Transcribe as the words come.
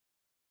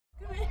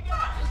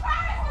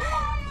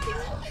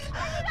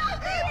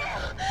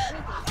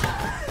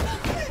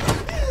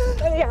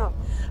Yeah.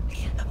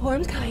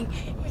 Worm's coming.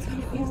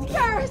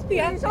 Paris,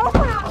 please,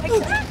 open up!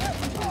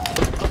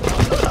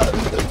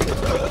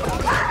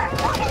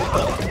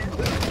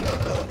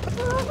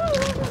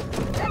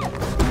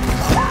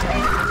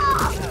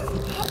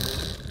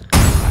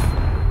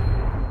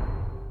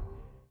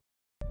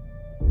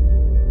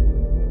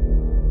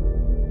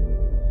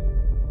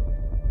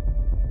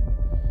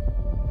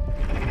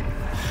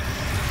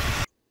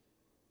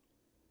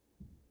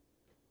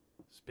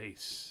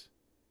 Space.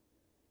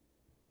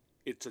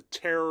 It's a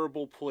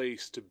terrible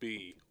place to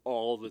be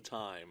all the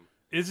time.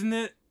 Isn't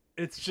it?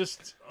 It's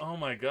just, oh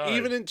my god.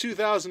 Even in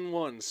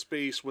 2001,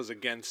 space was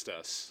against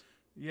us.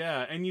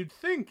 Yeah, and you'd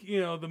think,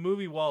 the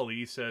movie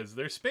WALL-E says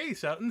there's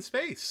space out in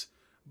space.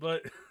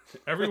 But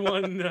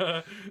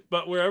everyone,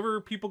 but wherever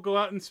people go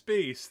out in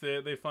space,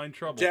 they find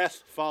trouble.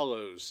 Death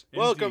follows.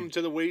 Indeed. Welcome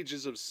to the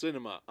Wages of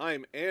Cinema.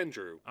 I'm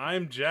Andrew.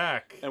 I'm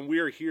Jack. And we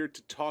are here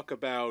to talk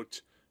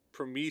about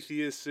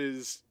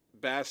Prometheus's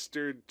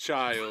bastard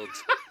child.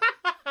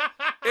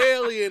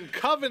 Alien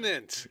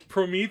Covenant.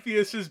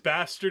 Prometheus's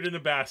bastard in a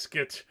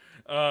basket.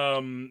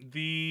 God,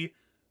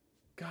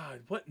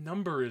 what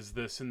number is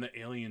this in the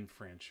Alien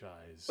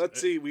franchise? Let's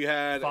see. We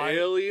had 5.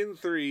 Alien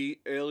 3,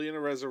 Alien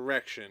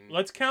Resurrection.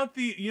 Let's count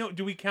the,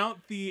 do we count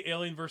the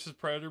Alien versus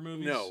Predator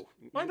movies? No.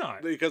 Why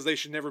not? Because they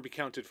should never be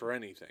counted for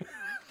anything.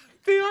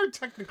 They are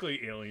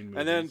technically Alien movies.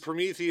 And then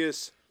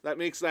Prometheus, that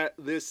makes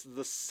this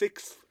the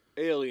 6th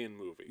Alien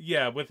movie.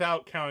 Yeah,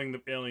 without counting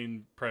the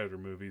Alien Predator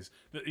movies.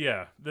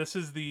 This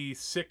is the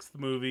 6th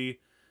movie,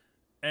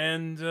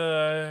 and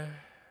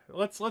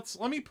let's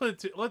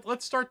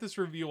start this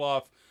review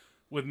off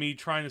with me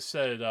trying to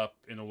set it up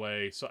in a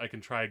way so I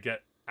can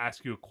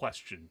ask you a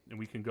question, and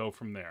we can go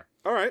from there.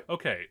 All right.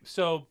 Okay,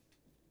 so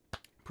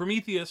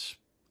Prometheus,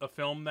 a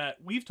film that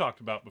we've talked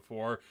about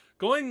before,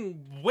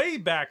 going way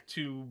back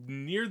to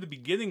near the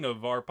beginning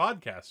of our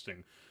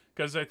podcasting,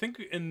 because I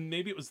think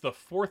maybe it was the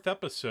 4th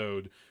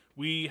episode,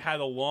 we had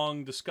a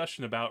long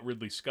discussion about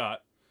Ridley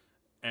Scott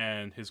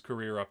and his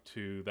career up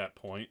to that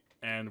point.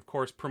 And, of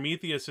course,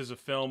 Prometheus is a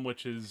film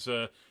which is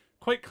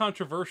quite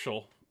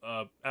controversial,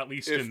 at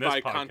least in this podcast.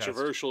 If by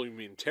controversial you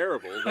mean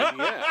terrible, then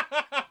yeah.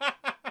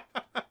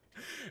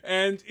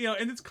 And,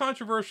 and it's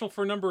controversial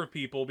for a number of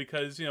people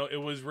because, it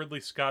was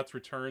Ridley Scott's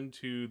return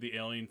to the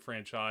Alien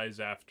franchise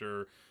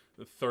after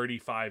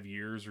 35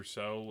 years or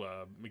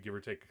so, give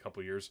or take a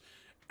couple years.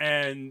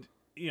 And,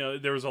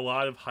 there was a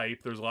lot of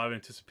hype, there was a lot of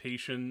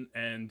anticipation,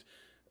 and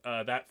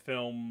that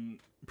film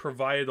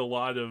provided a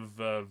lot of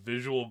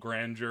visual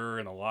grandeur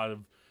and a lot of,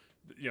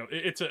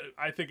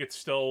 I think it's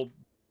still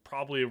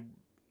probably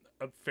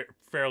a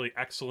fairly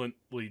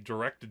excellently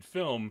directed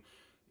film,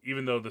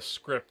 even though the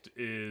script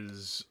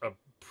is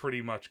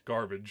pretty much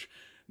garbage.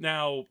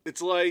 Now,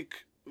 it's like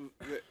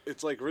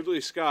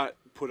Ridley Scott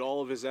put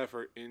all of his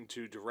effort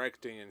into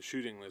directing and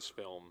shooting this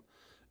film,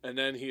 and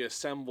then he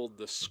assembled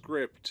the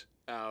script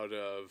out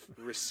of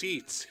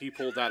receipts he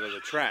pulled out of the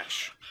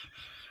trash.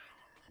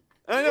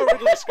 And I know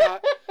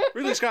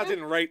Ridley Scott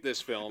didn't write this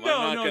film.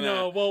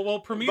 No. Well,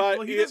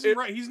 Prometheus.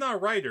 He's not a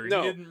writer.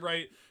 No. He didn't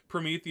write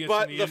Prometheus.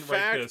 But and he the didn't write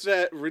fact this.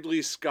 that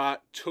Ridley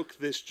Scott took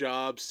this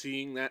job,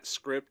 seeing that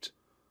script,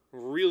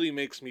 really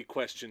makes me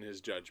question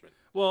his judgment.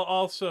 Well,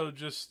 also,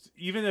 just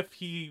even if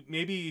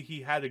maybe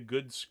he had a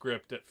good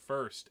script at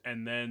first,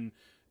 and then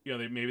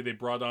maybe they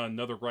brought on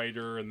another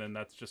writer, and then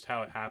that's just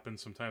how it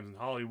happens sometimes in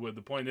Hollywood.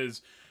 The point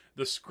is,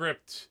 the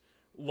script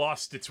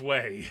lost its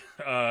way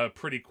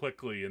pretty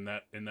quickly in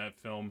that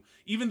film.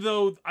 Even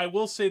though I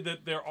will say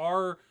that there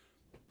are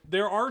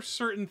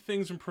certain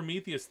things in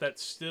Prometheus that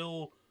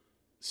still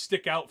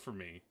stick out for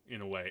me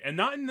in a way, and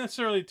not in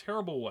necessarily a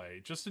terrible way,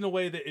 just in a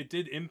way that it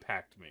did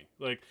impact me.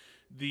 Like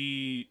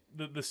the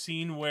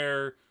scene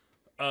where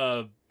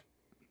Noomi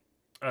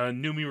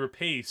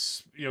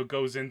Rapace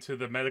goes into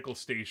the medical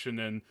station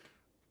and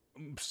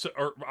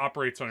or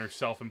operates on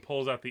herself and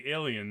pulls out the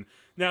alien.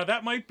 Now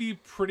that might be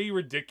pretty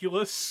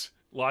ridiculous,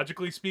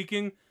 logically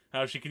speaking,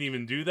 how she can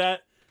even do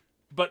that.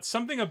 But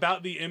something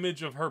about the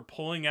image of her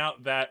pulling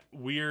out that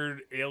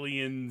weird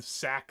alien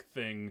sack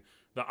thing,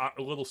 the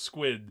little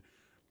squid,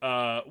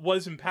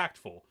 was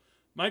impactful.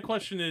 My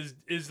question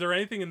is there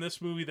anything in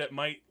this movie that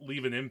might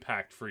leave an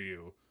impact for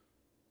you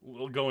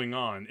going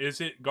on?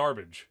 Is it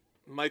garbage?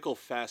 Michael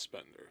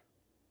Fassbender.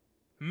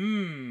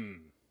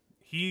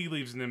 He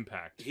leaves an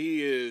impact.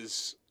 He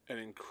is an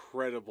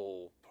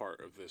incredible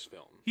part of this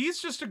film. He's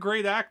just a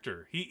great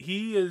actor.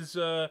 He is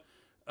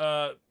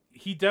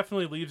he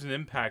definitely leaves an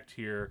impact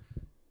here,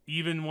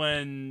 even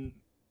when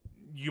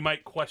you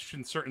might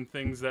question certain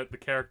things that the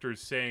character is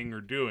saying or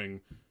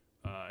doing,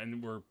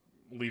 and we're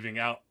leaving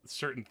out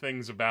certain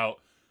things about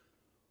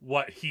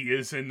what he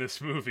is in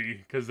this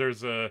movie, because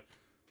there's I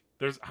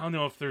don't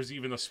know if there's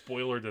even a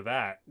spoiler to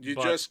that. You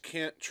just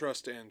can't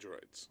trust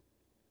androids.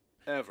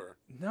 Ever.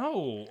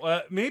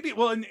 No. Maybe,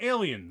 well, in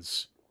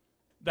Aliens,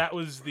 that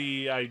was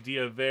the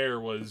idea there,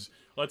 was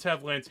let's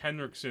have Lance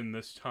Henriksen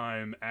this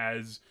time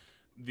as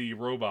the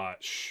robot.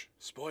 Shh.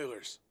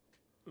 Spoilers.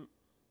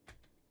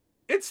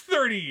 It's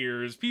 30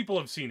 years. People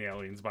have seen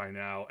Aliens by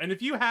now. And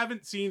if you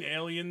haven't seen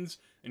Aliens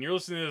and you're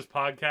listening to this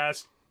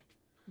podcast,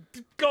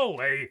 go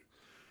away.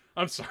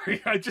 I'm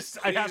sorry. I have Please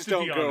to be honest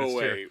don't go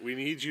away. here. We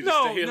need you to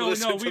stay and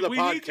listen to the we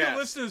podcast. need you to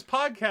listen to this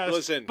podcast.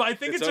 Listen, but I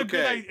think it's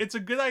okay. it's a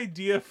good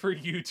idea for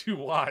you to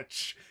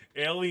watch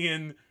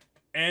Alien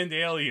and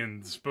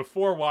Aliens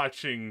before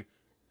watching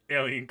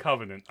Alien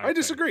Covenant. I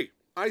disagree.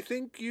 I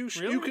think you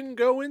Really? you can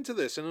go into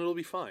this and it'll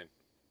be fine.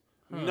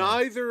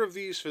 Neither of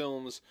these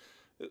films,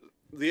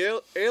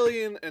 the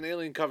Alien and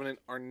Alien Covenant,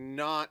 are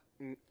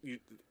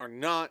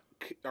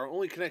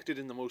only connected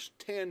in the most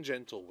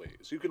tangential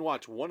ways. You can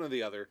watch one or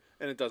the other,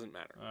 and it doesn't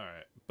matter. All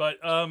right, but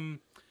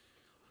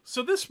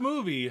so this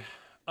movie,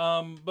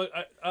 but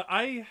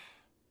I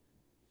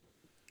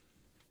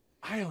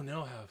don't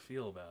know how I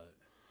feel about it.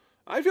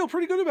 I feel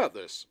pretty good about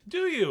this.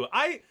 Do you?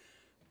 I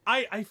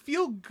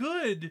feel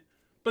good,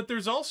 but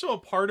there's also a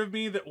part of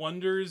me that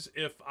wonders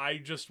if I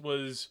just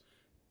was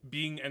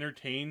being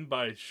entertained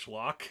by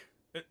schlock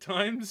at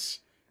times,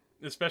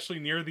 especially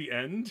near the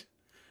end.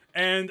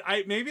 And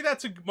maybe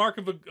that's a mark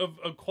of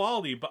a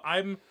quality, but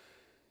I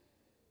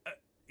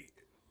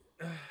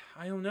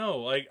don't know.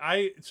 Like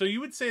so you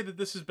would say that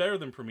this is better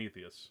than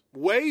Prometheus?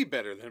 Way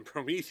better than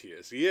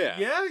Prometheus. Yeah.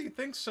 Yeah, you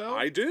think so?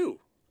 I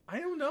do. I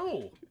don't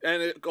know.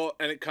 And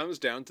it comes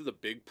down to the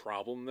big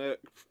problem that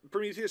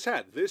Prometheus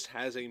had. This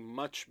has a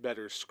much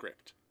better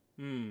script.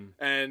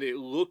 And it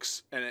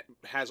looks and it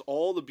has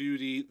all the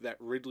beauty that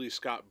Ridley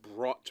Scott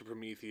brought to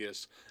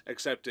Prometheus,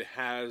 except it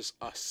has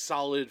a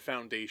solid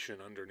foundation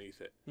underneath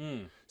it.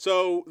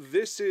 So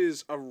this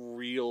is a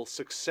real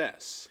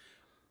success.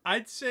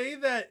 I'd say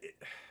that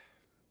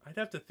I'd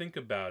have to think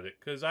about it,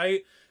 because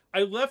I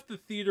left the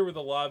theater with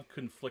a lot of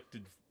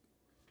conflicted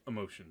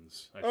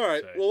emotions. All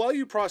right. Well, while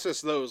you process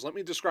those, let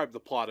me describe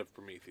the plot of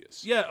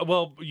Prometheus. Yeah.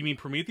 Well, you mean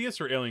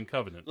Prometheus or Alien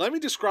Covenant? Let me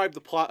describe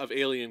the plot of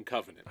Alien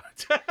Covenant.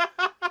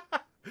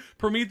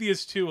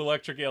 Prometheus 2,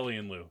 Electric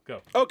Alien Lou.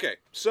 Go. Okay,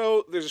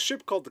 so there's a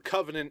ship called the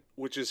Covenant,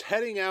 which is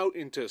heading out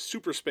into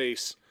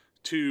superspace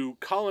to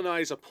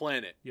colonize a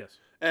planet. Yes.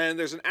 And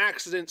there's an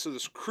accident, so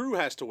this crew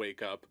has to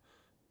wake up.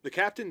 The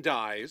captain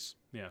dies.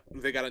 Yeah.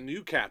 They got a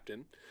new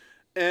captain.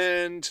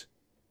 And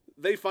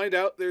they find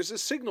out there's a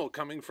signal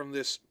coming from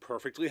this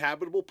perfectly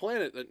habitable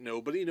planet that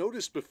nobody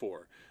noticed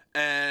before.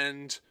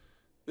 And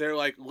they're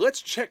like,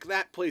 let's check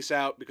that place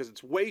out because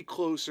it's way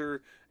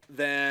closer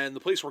than the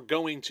place we're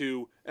going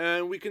to,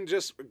 and we can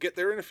just get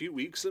there in a few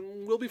weeks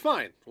and we'll be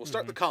fine. We'll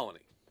start the colony.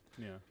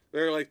 Yeah.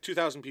 There are like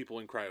 2,000 people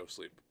in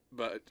cryosleep,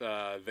 but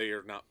they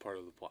are not part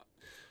of the plot.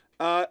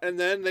 And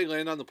then they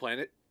land on the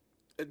planet,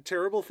 and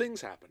terrible things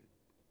happen.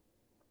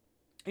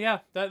 Yeah,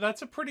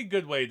 that's a pretty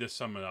good way to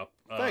sum it up.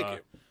 Thank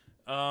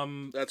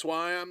you. That's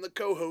why I'm the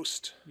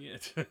co-host. Yeah,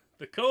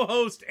 the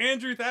co-host,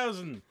 Andrew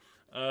Thousand.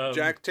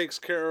 Jack takes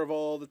care of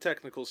all the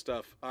technical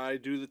stuff. I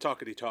do the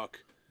talkity talk.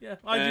 Yeah,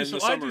 I do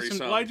some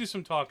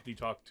talkity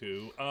talk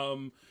too.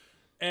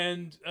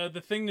 And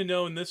the thing to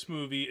know in this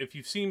movie, if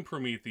you've seen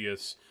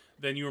Prometheus,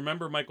 then you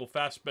remember Michael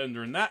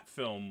Fassbender in that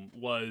film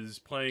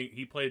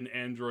he played an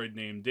android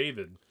named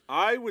David.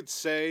 I would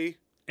say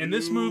in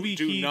this movie, you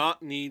do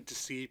not need to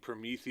see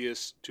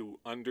Prometheus to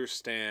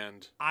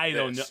understand.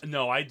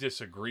 No, I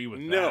disagree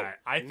with no, that.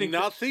 I think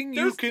nothing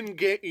you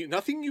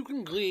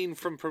can glean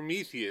from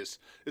Prometheus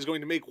is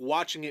going to make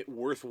watching it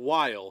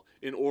worthwhile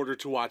in order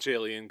to watch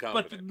Alien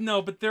Covenant.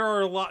 But there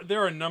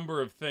are a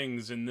number of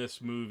things in this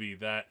movie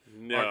that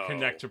are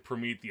connected to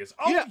Prometheus.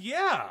 Oh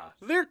yeah.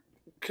 They're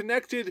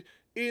connected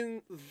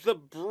in the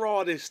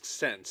broadest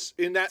sense,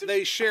 in that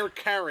they share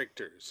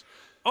characters.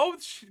 Oh,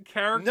 it's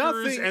characters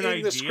Nothing and in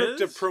ideas? the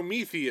script of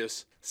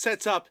Prometheus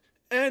sets up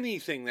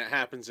anything that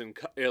happens in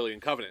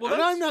Alien Covenant. Well,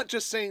 and I'm not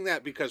just saying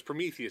that because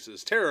Prometheus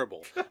is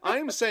terrible.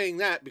 I'm saying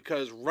that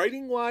because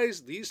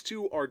writing-wise, these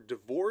two are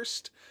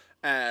divorced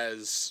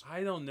as...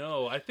 I don't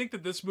know. I think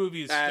that this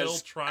movie is still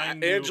trying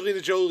to...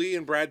 Angelina Jolie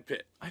and Brad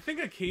Pitt. I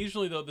think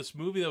occasionally, though, this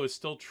movie, though, is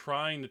still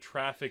trying to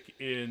traffic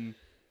in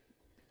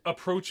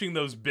approaching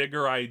those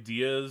bigger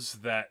ideas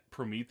that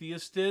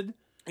Prometheus did.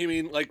 You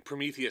mean like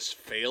Prometheus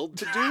failed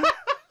to do?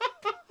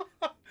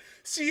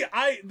 See,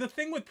 the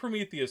thing with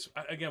Prometheus,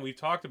 again, we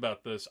talked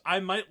about this. I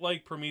might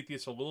like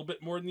Prometheus a little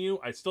bit more than you.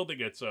 I still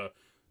think it's a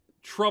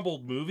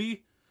troubled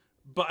movie,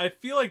 but I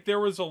feel like there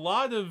was a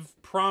lot of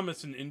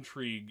promise and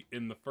intrigue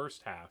in the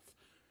first half.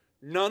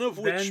 None of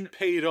which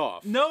paid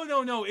off.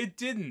 No, it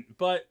didn't.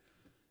 But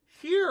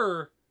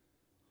here,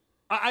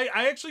 I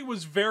actually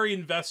was very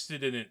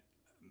invested in it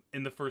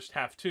in the first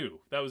half too.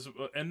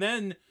 And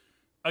then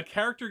a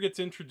character gets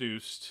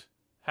introduced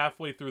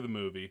halfway through the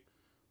movie.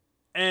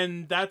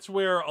 And that's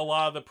where a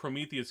lot of the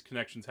Prometheus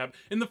connections happen.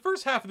 In the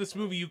first half of this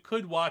movie, you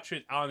could watch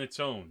it on its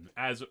own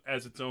as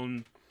its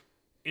own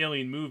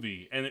alien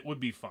movie, and it would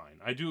be fine.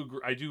 I do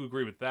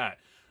agree with that.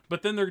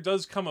 But then there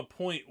does come a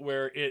point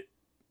where it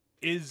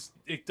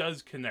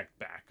does connect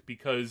back,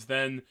 because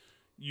then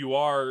you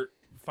are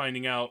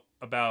finding out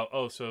about,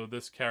 oh, so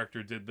this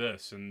character did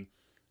this, and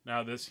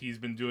now he's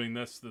been doing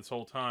this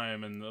whole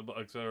time, and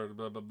et cetera,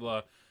 blah blah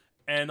blah.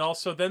 And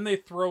also, then they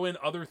throw in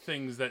other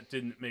things that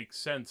didn't make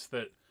sense.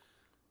 That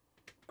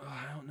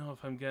I don't know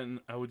if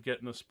I would get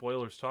in the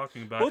spoilers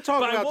talking about. We'll it.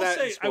 talk But about that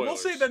in I will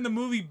say spoilers. then the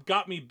movie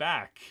got me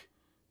back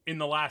in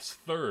the last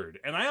third,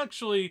 and I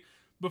actually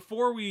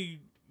before we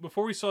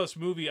saw this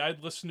movie,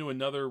 I'd listened to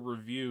another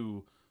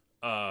review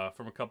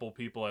from a couple of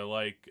people I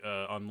like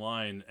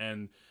online,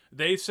 and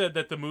they said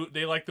that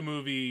they liked the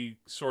movie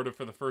sort of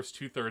for the first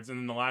 2/3, and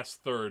then the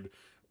last third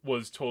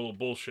was total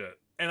bullshit.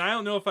 And I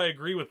don't know if I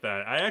agree with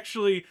that. I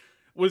actually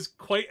was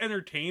quite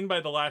entertained by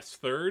the last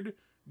third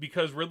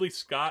because Ridley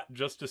Scott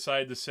just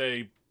decided to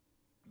say,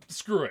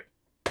 screw it.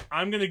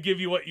 I'm going to give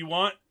you what you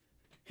want.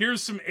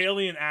 Here's some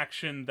alien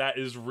action that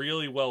is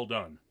really well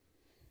done.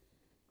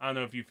 I don't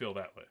know if you feel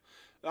that way.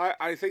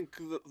 I think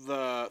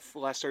the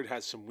last third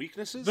has some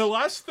weaknesses. The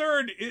last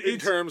third, in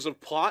terms of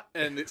plot,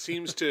 and it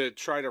seems to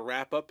try to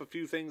wrap up a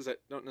few things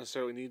that don't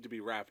necessarily need to be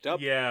wrapped up.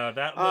 Yeah,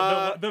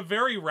 the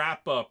very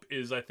wrap up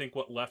is, I think,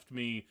 what left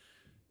me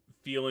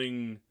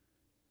feeling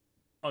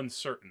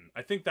uncertain.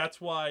 I think that's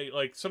why,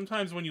 like,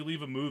 sometimes when you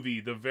leave a movie,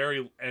 the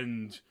very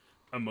end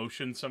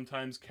emotion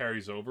sometimes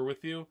carries over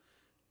with you.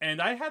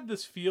 And I had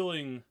this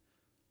feeling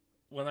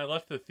when I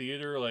left the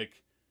theater,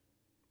 like,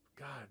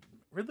 God,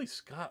 Ridley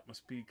Scott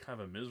must be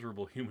kind of a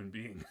miserable human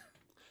being.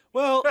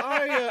 Well,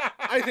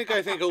 I think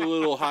a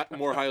little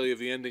more highly of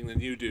the ending than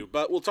you do,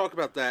 but we'll talk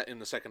about that in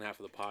the second half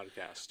of the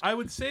podcast. I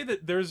would say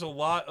that there's a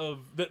lot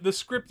of the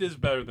script is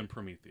better than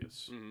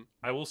Prometheus. Mm-hmm.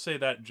 I will say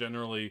that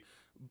generally,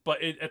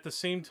 but at the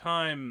same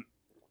time,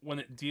 when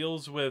it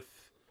deals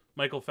with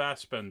Michael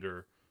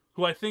Fassbender,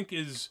 who I think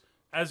is,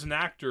 as an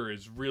actor,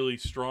 is really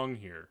strong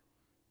here,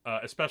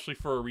 especially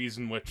for a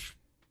reason which,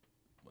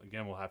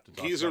 again, we'll have to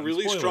talk He's about a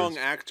really in spoilers. strong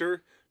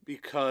actor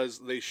because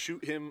they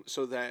shoot him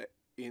so that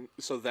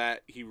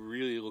he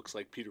really looks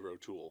like Peter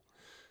O'Toole.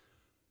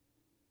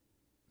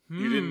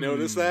 You didn't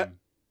notice that?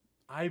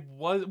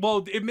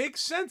 Well, it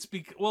makes sense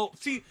because, well,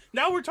 see,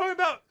 now we're talking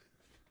about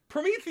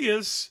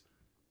Prometheus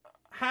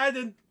had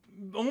a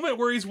moment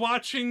where he's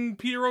watching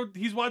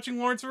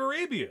Lawrence of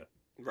Arabia.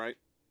 Right.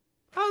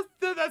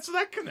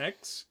 That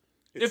connects.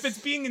 If it's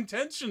being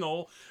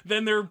intentional,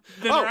 then they're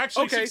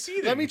actually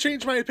succeeding. Let me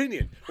change my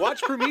opinion.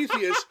 Watch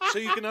Prometheus so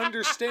you can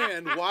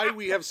understand why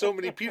we have so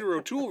many Peter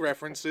O'Toole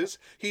references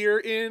here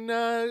in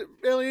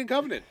Alien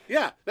Covenant.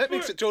 Yeah, that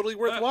makes it totally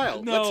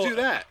worthwhile. No. Let's do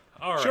that.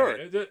 All right.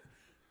 Sure.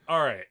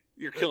 All right.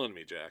 You're killing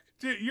me, Jack.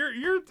 Dude,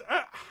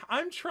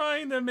 I'm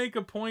trying to make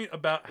a point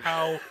about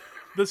how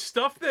the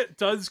stuff that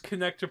does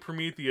connect to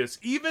Prometheus,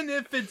 even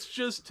if it's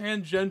just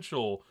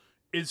tangential,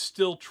 is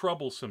still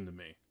troublesome to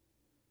me.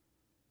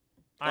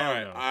 All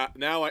right.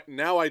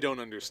 Now I don't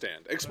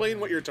understand. Explain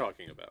what you're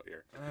talking about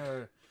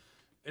here.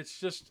 It's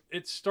just,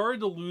 it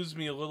started to lose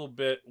me a little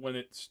bit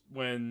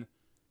when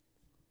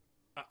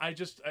I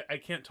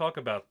can't talk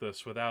about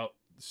this without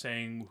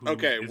saying who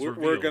is we're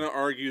revealed. going to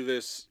argue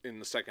this in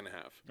the second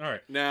half. All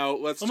right. Now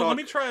let's talk.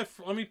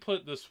 Let me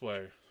put it this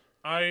way.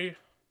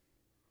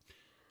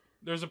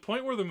 There's a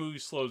point where the movie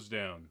slows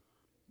down,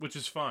 which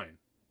is fine.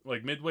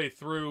 Like midway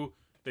through,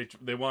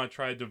 they want to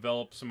try to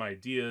develop some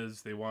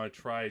ideas. They want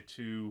to try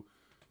to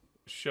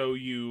show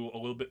you a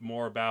little bit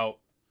more about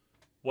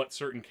what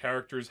certain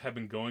characters have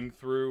been going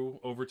through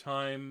over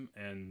time,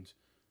 and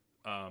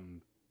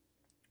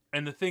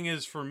the thing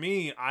is, for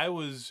me, I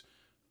was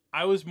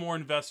more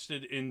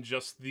invested in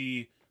just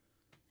the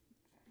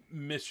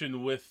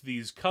mission with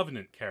these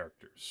Covenant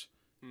characters.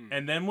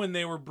 And then when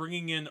they were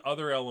bringing in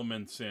other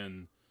elements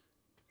in,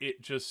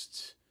 it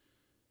just,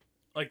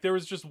 like, there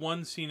was just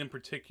one scene in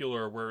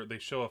particular where they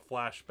show a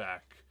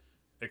flashback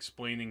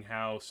explaining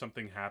how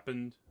something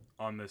happened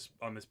on this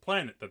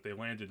planet that they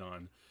landed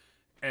on,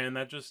 and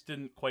that just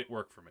didn't quite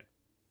work for me.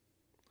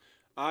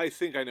 I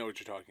think I know what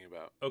you're talking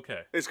about.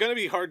 Okay. It's going to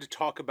be hard to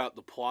talk about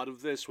the plot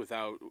of this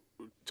without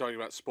talking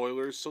about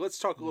spoilers, so let's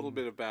talk a little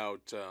bit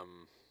about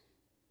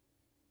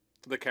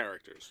the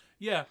characters.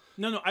 Yeah.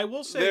 No, I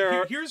will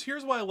say,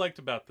 here's what I liked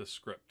about this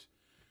script.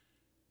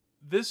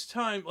 This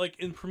time, like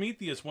in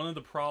Prometheus, one of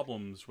the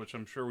problems, which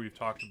I'm sure we've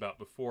talked about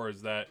before,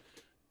 is that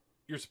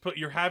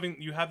you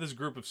have this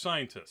group of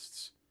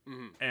scientists,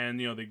 and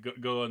they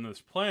go on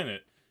this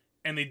planet,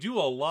 and they do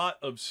a lot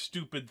of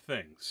stupid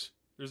things.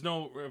 There's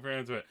no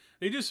reference to it.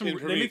 They make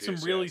some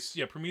really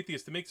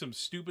Prometheus. They make some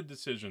stupid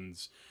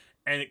decisions,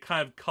 and it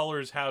kind of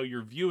colors how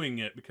you're viewing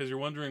it, because you're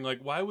wondering, like,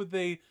 why would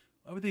they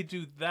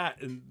do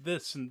that and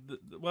this and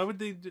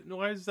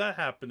why is that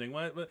happening?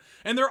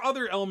 And there are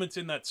other elements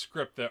in that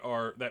script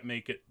that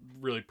make it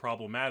really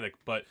problematic.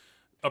 But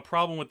a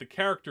problem with the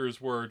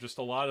characters were just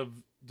a lot of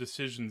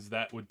decisions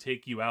that would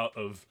take you out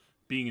of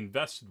being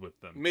invested with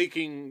them.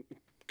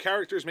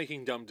 Characters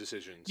making dumb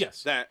decisions.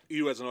 Yes. That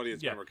you as an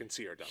audience member can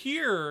see are dumb.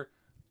 Here,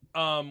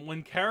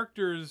 when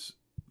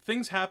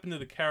things happen to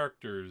the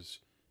characters,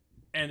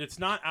 and it's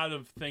not out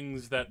of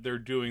things that they're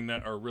doing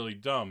that are really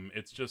dumb,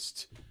 it's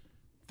just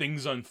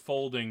things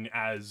unfolding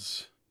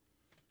as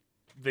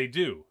They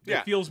do. Yeah.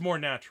 It feels more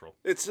natural.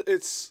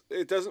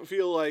 It doesn't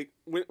feel like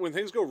when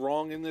things go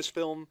wrong in this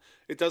film,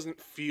 it doesn't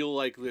feel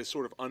like this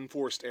sort of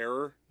unforced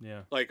error,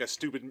 Yeah. like a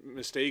stupid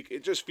mistake.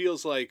 It just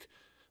feels like,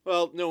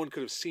 well, no one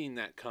could have seen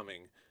that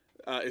coming.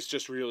 It's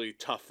just really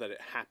tough that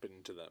it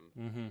happened to them.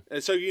 Mm-hmm.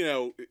 And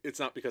so, it's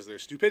not because of their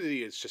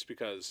stupidity, it's just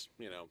because,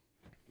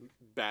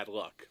 bad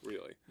luck,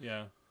 really.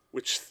 Yeah.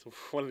 Which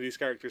one of these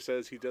characters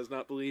says he does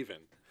not believe in.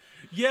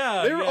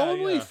 Yeah. There are yeah,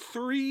 only yeah.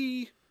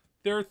 three.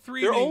 There are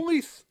three. There are main-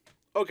 only.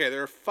 Okay,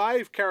 there are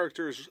 5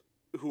 characters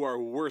who are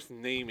worth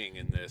naming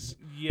in this.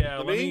 Yeah.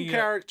 The let main me,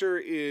 character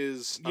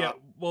is. Yeah.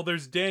 Well,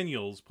 there's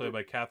Daniels, played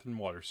by Catherine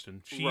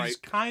Waterston. She's Right.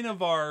 kind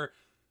of our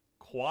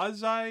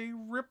quasi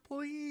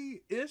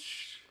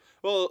Ripley-ish.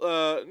 Well,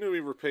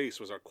 Noomi Rapace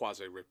was our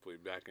quasi Ripley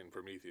back in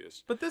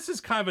Prometheus. But this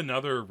is kind of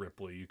another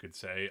Ripley, you could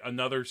say.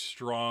 Another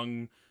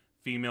strong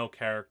female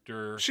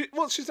character. She's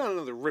not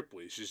another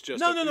Ripley. She's just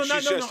No.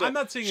 she's I'm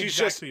not saying she's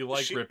exactly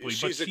like Ripley, but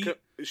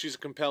she's a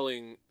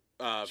compelling.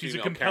 She's a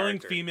female compelling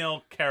character.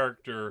 female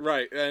character,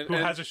 Right, who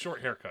has a short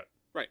haircut.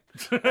 Right,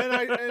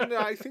 and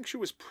I think she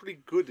was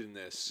pretty good in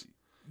this.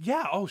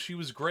 Yeah. Oh, she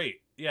was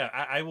great. Yeah,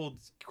 I will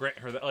grant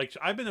her that. Like,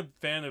 I've been a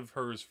fan of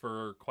hers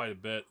for quite a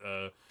bit.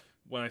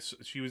 When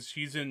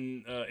she's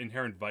in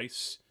Inherent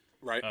Vice,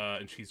 Right.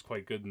 and she's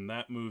quite good in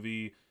that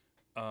movie.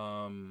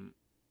 I've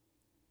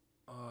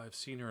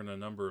seen her in a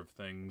number of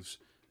things.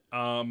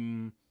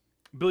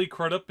 Billy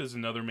Crudup is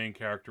another main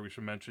character we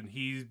should mention.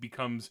 He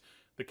becomes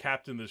the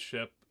captain of the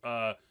ship.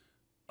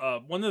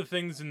 One of the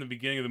things in the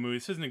beginning of the movie,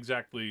 this isn't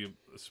exactly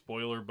a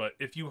spoiler, but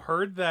if you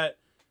heard that,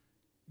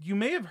 you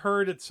may have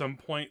heard at some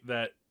point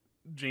that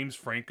James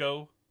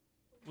Franco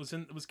was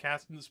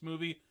cast in this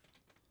movie.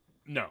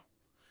 No.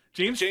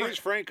 James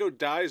Franco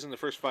dies in the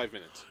first 5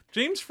 minutes.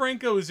 James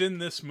Franco is in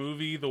this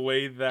movie the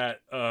way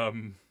that,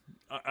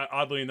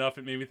 oddly enough,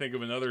 it made me think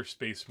of another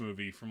space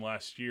movie from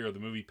last year, the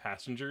movie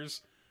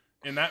Passengers.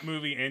 In that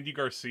movie, Andy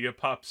Garcia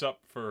pops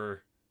up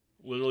for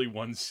literally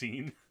one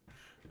scene.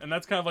 And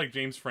that's kind of like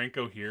James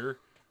Franco here.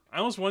 I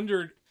almost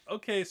wondered,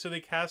 okay, so they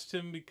cast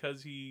him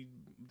because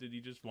did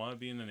he just want to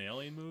be in an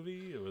alien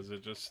movie? Or was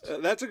it just...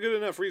 That's a good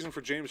enough reason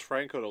for James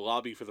Franco to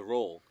lobby for the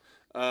role.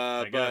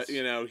 But guess.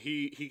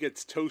 He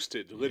gets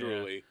toasted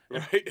literally,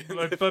 Yeah.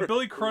 right? But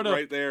Billy Crudup,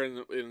 right there in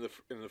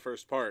the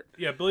first part.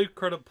 Yeah, Billy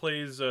Crudup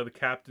plays the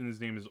captain. His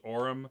name is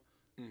Orem,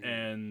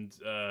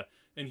 Mm-hmm.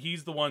 and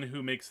he's the one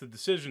who makes the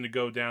decision to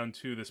go down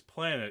to this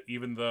planet,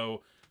 even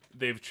though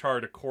they've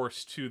charted a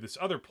course to this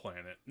other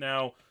planet.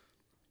 Now,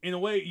 in a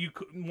way,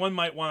 one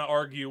might want to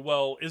argue,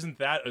 well, isn't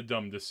that a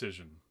dumb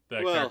decision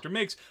that character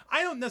makes?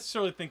 I don't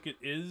necessarily think it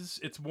is.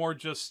 It's more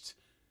just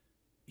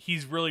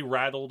he's really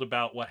rattled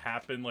about what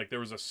happened. Like, there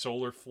was a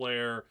solar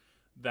flare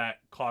that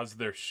caused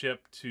their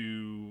ship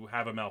to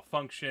have a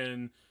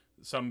malfunction.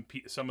 Some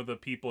of the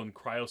people in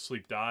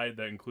cryosleep died.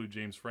 That include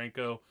James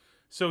Franco.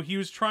 So he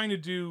was trying to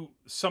do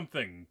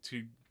something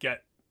to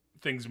get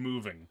things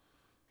moving.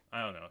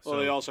 I don't know. Well,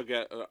 they also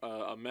get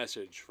a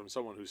message from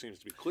someone who seems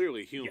to be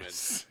clearly human.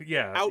 Yes.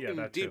 Yeah. Out yeah, in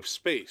that deep too.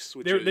 space,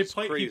 which is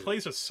crazy. He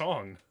plays a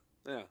song.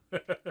 Yeah.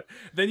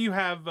 Then you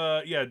have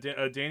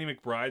Danny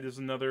McBride is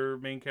another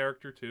main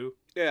character too.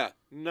 Yeah,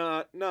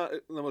 not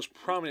the most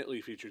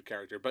prominently featured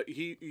character, but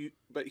he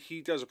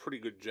does a pretty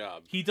good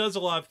job. He does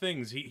a lot of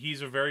things.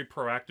 He's a very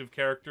proactive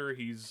character.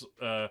 He's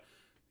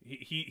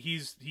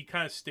he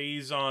kind of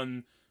stays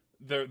on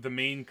the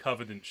main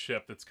Covenant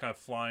ship that's kind of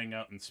flying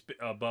out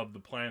above the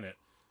planet.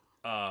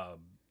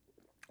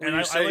 When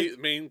you say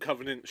main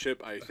Covenant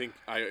ship, I think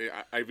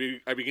I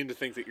begin to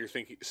think that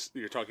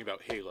you're talking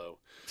about Halo.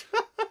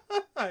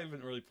 I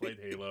haven't really played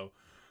Halo.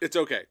 It's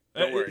okay.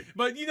 Don't worry.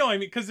 But I mean,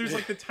 because there's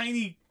like the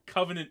tiny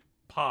Covenant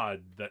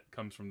pod that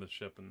comes from the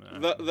ship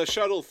and the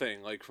shuttle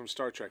thing, like from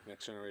Star Trek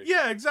Next Generation.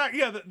 Yeah, exactly.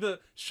 Yeah, the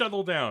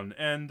shuttle down,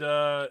 and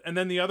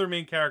then the other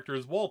main character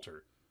is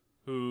Walter,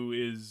 who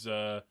is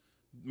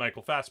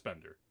Michael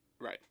Fassbender.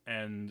 Right.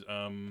 And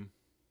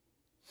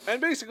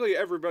basically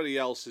everybody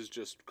else is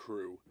just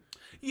crew.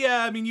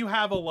 Yeah, I mean, you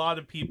have a lot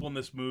of people in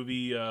this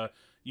movie.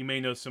 You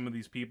may know some of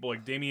these people,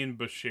 like Damien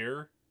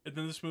Bashir in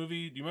this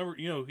movie. Do you remember?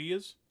 You know who he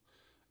is?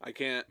 I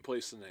can't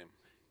place the name.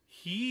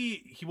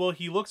 He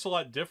looks a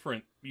lot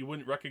different. You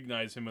wouldn't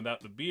recognize him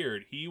without the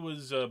beard. He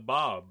was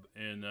Bob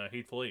in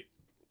Hateful Eight.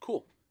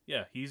 Cool.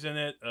 Yeah, he's in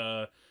it.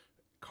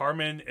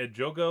 Carmen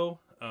Ejogo.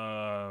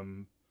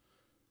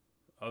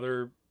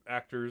 Other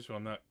actors who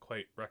I'm not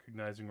quite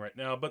recognizing right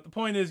now. But the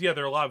point is, yeah,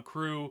 there are a lot of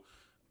crew.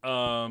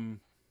 To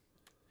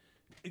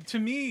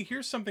me,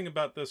 here's something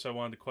about this I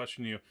wanted to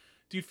question you.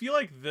 Do you feel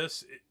like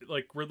this,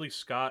 like Ridley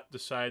Scott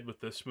decided with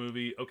this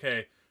movie,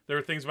 okay, there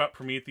are things about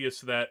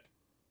Prometheus that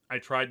I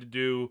tried to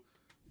do,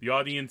 the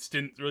audience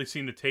didn't really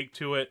seem to take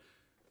to it.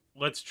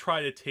 Let's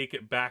try to take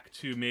it back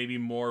to maybe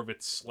more of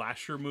its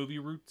slasher movie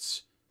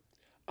roots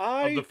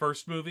of the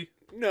first movie?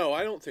 No,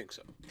 I don't think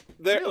so.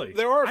 Really?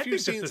 There are a I few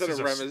think scenes that are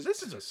reminiscent.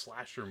 This is a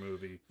slasher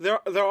movie.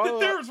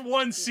 There's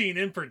one scene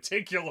in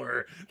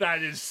particular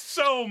that is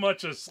so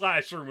much a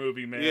slasher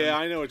movie, man. Yeah,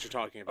 I know what you're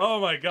talking about.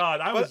 Oh my god,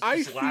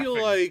 I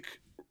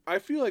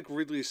feel like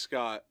Ridley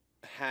Scott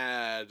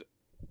had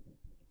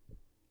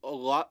a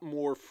lot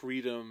more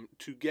freedom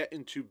to get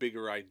into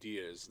bigger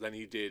ideas than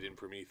he did in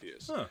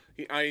Prometheus. Huh.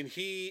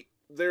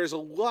 There's a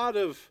lot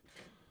of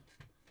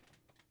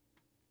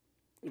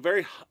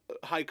very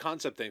high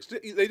concept things.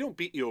 They don't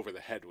beat you over the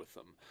head with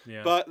them.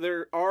 Yeah. But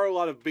there are a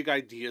lot of big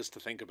ideas to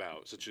think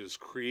about, such as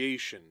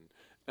creation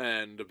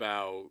and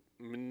about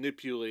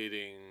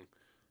manipulating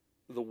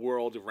the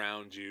world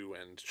around you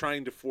and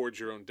trying to forge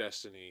your own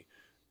destiny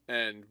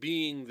and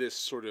being this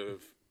sort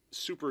of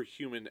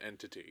superhuman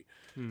entity,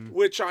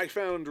 which I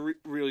found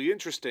really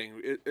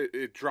interesting.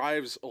 It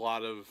drives a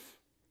lot of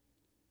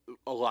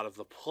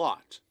the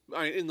plot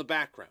in the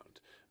background,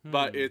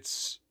 but it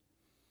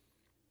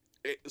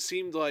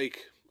seemed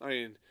like, I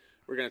mean,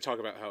 we're going to talk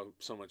about how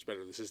so much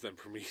better this is than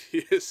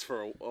Prometheus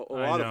for a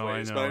lot of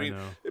ways, but I mean,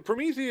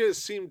 Prometheus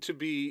seemed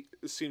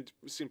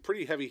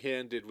pretty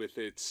heavy-handed with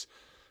its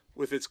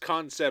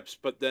concepts,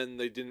 but then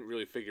they didn't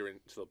really figure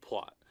into the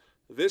plot.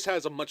 This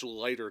has a much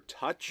lighter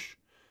touch,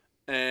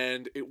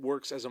 and it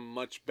works as a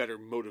much better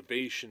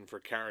motivation for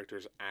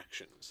characters'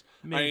 actions.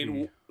 Maybe. I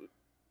mean,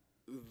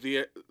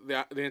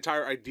 the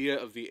entire idea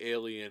of the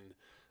alien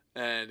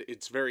and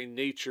its very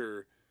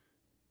nature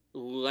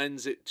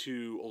lends it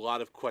to a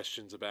lot of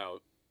questions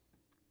about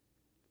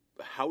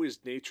how is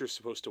nature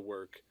supposed to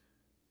work,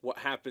 what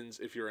happens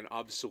if you're an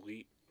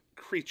obsolete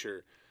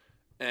creature,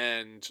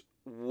 and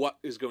what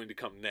is going to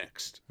come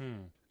next.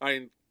 I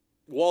mean,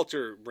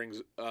 Walter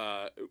is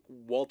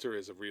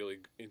a really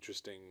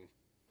interesting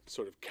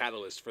sort of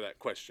catalyst for that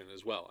question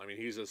as well. I mean,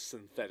 he's a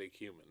synthetic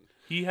human.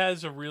 He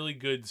has a really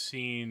good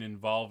scene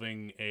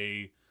involving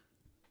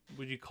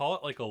would you call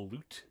it like a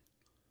lute?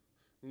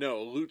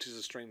 No, a lute is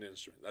a stringed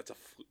instrument. That's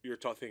you're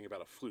talking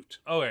about a flute.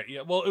 Oh, right,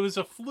 yeah. Well, it was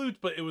a flute,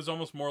 but it was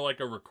almost more like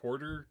a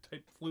recorder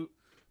type flute.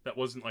 That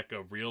wasn't like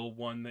a real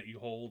one that you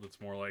hold. It's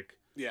more like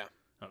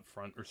up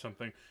front or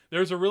something.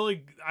 There's a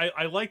really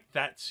I like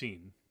that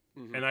scene.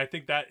 Mm-hmm. And I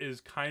think that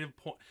is kind of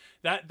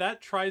that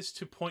tries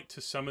to point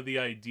to some of the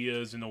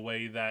ideas in a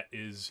way that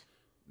is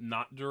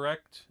not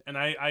direct. And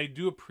I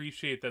do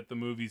appreciate that the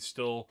movie's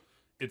still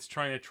it's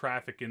trying to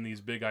traffic in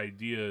these big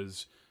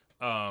ideas.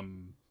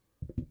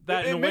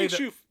 It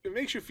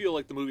makes you feel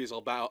like the movie is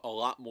about a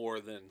lot more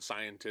than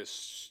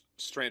scientists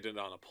stranded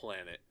on a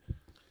planet.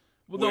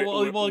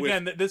 Well,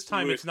 again, this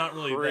time it's not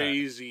really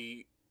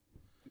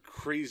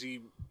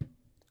crazy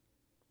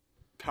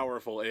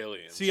powerful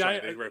aliens. See,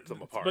 they rip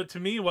them apart. But to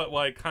me, what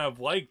I kind of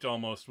liked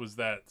almost was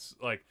that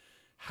like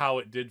how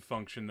it did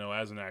function though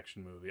as an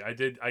action movie.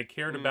 I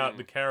cared about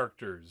the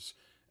characters,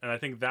 and I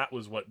think that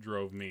was what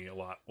drove me a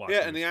lot.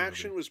 Yeah, and the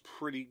action was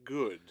pretty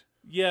good.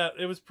 Yeah,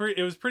 it was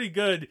pretty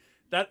good.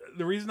 That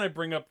the reason I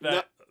bring up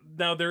that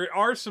now there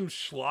are some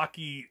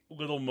schlocky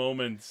little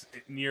moments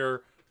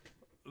near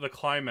the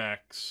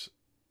climax,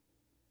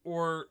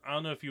 or I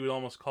don't know if you would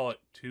almost call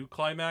it two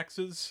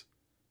climaxes.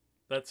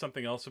 That's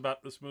something else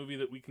about this movie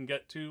that we can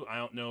get to. I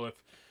don't know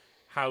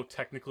how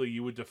technically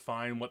you would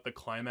define what the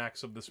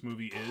climax of this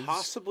movie is.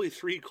 Possibly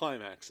three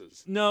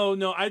climaxes.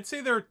 No, I'd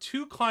say there are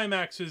two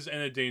climaxes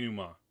and a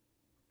denouement.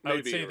 I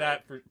would say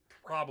that for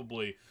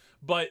probably,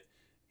 but.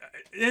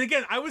 And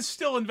again, I was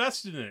still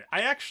invested in it.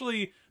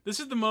 This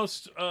is the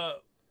most, I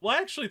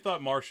actually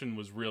thought Martian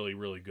was really,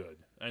 really good.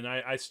 And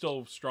I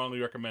still strongly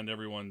recommend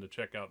everyone to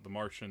check out The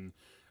Martian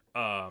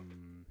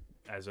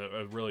as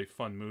a really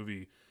fun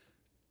movie.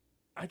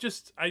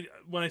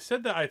 When I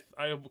said that, I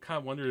kind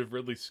of wondered if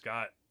Ridley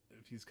Scott,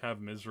 if he's kind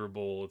of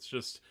miserable. It's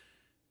just,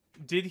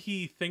 did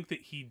he think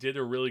that he did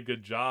a really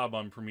good job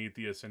on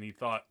Prometheus and he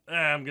thought,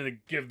 I'm going to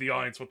give the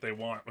audience what they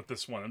want with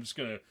this one. I'm just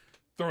going to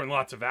throw in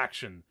lots of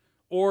action.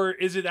 Or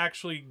is it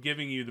actually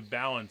giving you the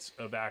balance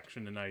of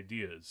action and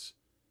ideas?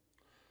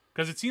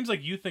 Because it seems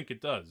like you think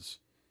it does.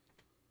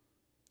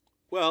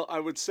 Well, I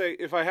would say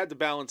if I had to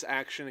balance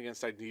action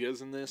against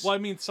ideas in this... Well, I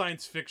mean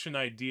science fiction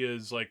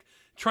ideas, like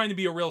trying to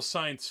be a real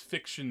science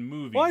fiction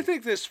movie. Well, I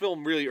think this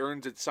film really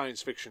earned its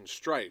science fiction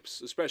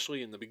stripes,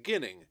 especially in the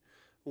beginning,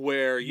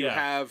 where you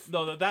have...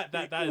 No,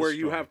 that where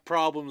you have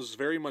problems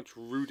very much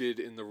rooted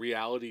in the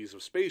realities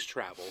of space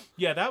travel.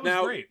 Yeah, that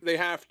was great. They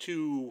have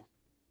to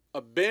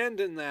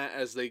abandon that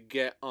as they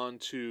get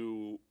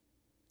onto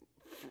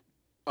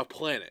a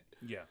planet,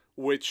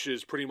 which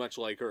is pretty much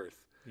like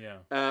Earth.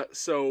 Yeah.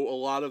 So a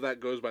lot of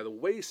that goes by the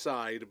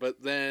wayside,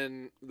 but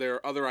then there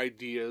are other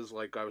ideas,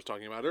 like I was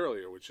talking about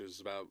earlier, which is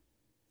about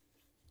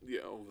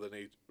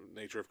the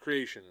nature of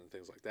creation and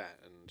things like that.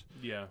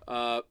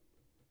 And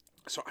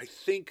so I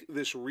think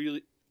this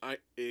really,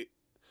 it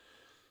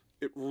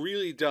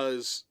really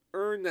does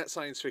earn that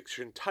science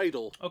fiction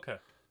title. Okay.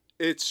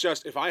 It's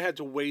just, if I had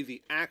to weigh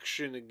the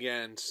action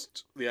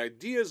against the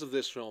ideas of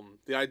this film,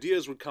 the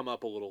ideas would come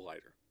up a little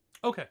lighter.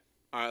 Okay.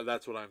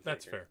 That's what I'm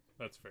thinking.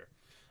 That's fair.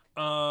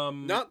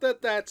 Not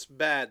that that's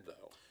bad,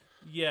 though.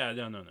 Yeah,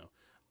 no.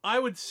 I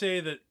would say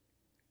that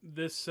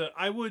this,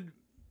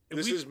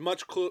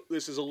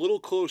 This is a little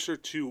closer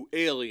to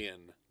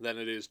Alien than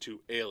it is to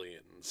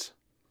Aliens.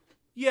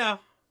 Yeah,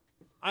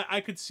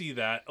 I could see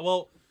that.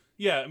 Well,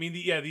 yeah, I mean,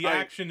 the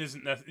action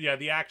isn't...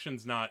 the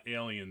action's not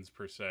Aliens,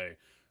 per se.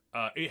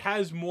 It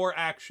has more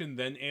action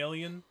than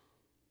Alien,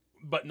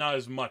 but not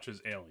as much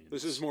as Alien.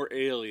 This is more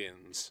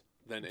Aliens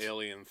than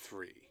Alien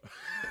 3.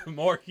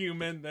 More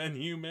human than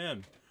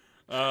human.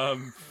 I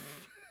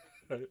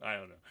don't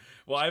know.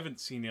 Well, I haven't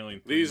seen Alien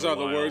 3 These in a are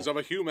the while. words of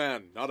a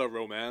human, not a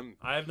Roman.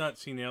 I have not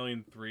seen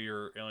Alien 3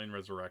 or Alien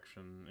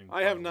Resurrection in I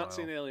quite have a not while.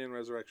 seen Alien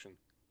Resurrection.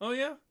 Oh,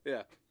 yeah?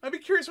 Yeah. I'd be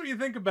curious what you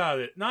think about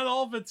it. Not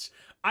all of it's...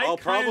 I'll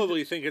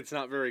probably think it's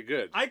not very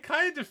good. I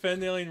kind of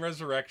defend Alien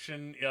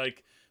Resurrection.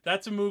 Like,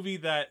 that's a movie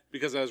that...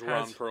 Because it has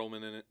Ron has- Perlman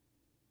in it.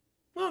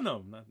 Well,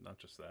 no, not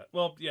just that.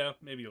 Well, yeah,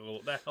 maybe a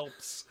little. That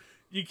helps.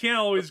 You can't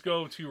always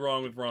go too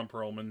wrong with Ron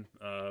Perlman,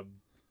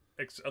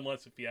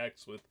 unless if he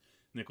acts with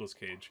Nicolas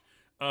Cage.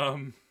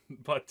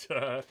 But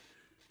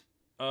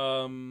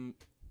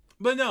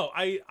no,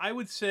 I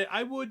would say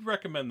I would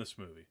recommend this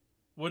movie.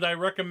 Would I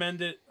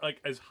recommend it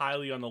like as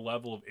highly on the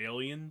level of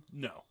Alien?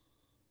 No.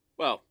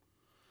 Well,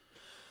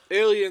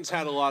 Aliens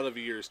had a lot of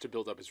years to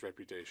build up its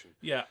reputation.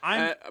 Yeah,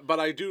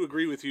 But I do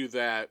agree with you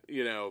that,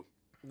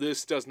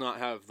 this does not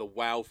have the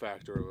wow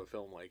factor of a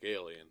film like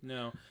Alien.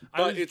 no.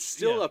 But it's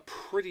still a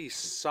pretty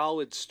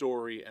solid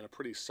story and a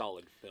pretty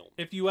solid film.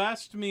 If you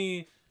asked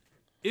me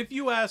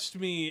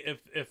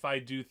if I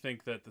do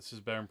think that this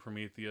is better than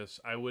Prometheus,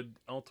 I would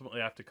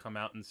ultimately have to come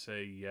out and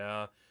say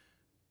yeah.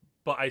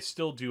 But I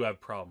still do have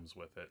problems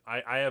with it.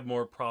 I have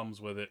more problems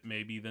with it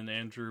maybe than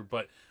Andrew.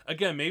 But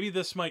again, maybe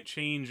this might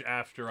change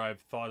after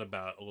I've thought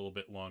about it a little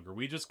bit longer.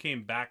 We just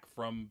came back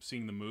from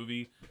seeing the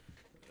movie.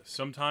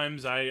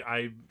 Sometimes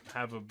I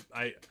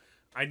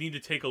need to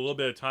take a little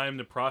bit of time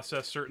to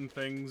process certain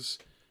things.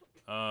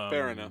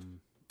 Fair enough.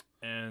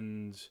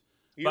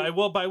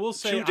 But I will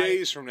say 2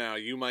 days from now,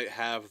 you might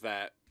have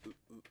that.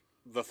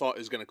 The thought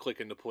is going to click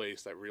into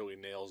place that really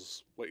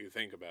nails what you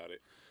think about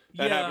it.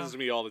 That happens to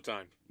me all the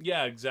time.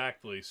 Yeah,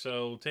 exactly.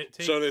 So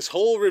So this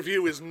whole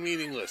review is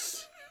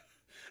meaningless.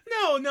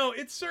 No,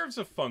 it serves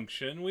a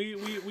function. You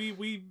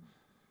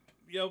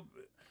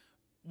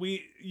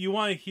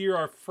want to hear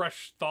our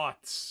fresh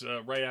thoughts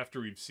right after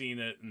we've seen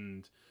it,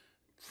 and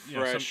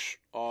Fresh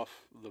off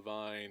the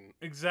vine.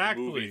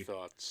 exactly Movie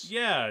thoughts.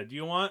 Yeah. Do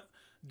you want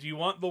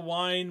the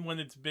wine when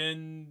it's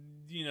been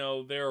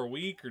there a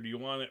week, or do you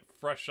want it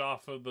fresh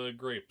off of the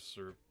grapes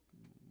or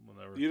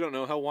whatever? You don't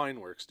know how wine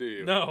works, do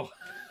you? No.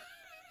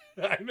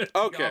 I meant the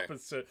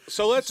opposite.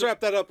 So let's wrap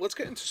that up. Let's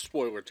get into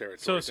spoiler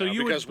territory So now,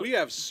 you would- because we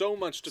have so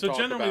much to talk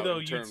generally, about though,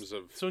 in terms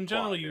of in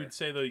general, plot you here. would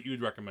say that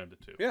you'd recommend it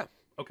too. Yeah.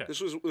 Okay.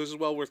 This is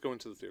well worth going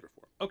to the theater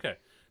for. Okay,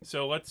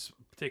 so let's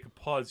take a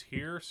pause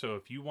here. So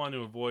if you want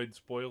to avoid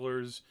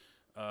spoilers,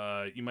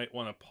 you might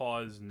want to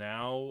pause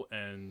now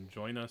and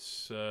join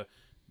us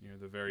near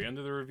the very end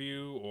of the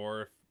review,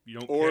 or if you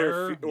don't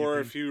care,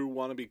 If you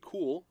want to be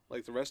cool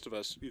like the rest of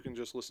us, you can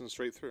just listen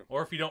straight through.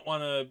 or if you don't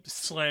want to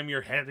slam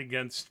your head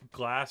against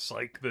glass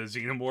like the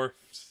xenomorph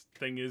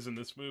thing is in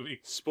this movie.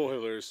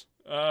 Spoilers.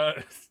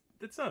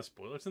 It's not a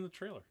spoiler. It's in the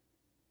trailer.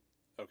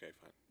 Okay,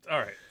 fine. All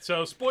right,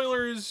 so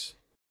spoilers.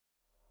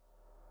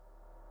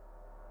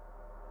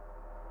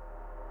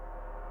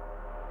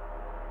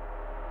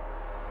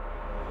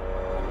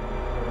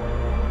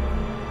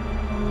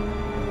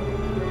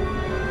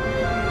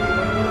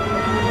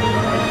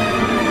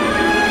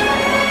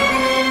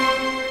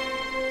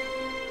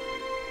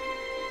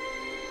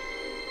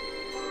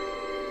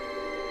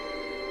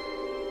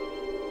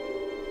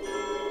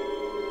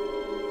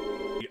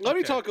 Let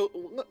me talk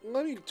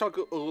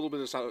a little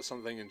bit about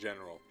something in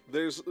general.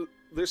 There's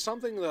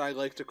something that I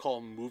like to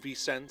call movie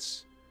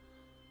sense.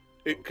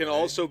 It can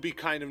also be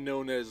kind of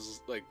known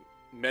as like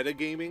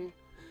metagaming.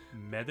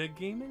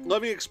 Metagaming?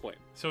 Let me explain.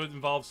 So it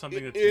involves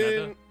something that's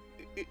meta?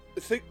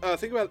 Think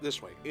about it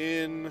this way.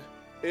 In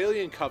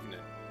Alien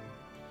Covenant,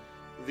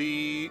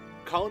 the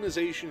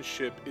colonization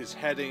ship is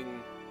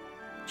heading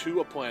to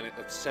a planet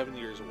that's 7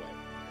 years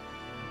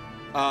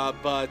away.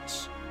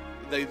 But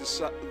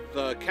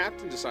the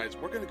captain decides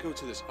we're going to go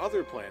to this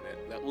other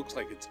planet that looks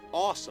like it's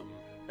awesome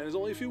and is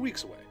only a few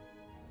weeks away.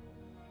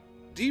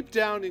 Deep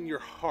down in your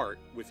heart,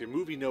 with your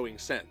movie knowing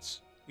sense,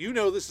 you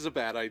know this is a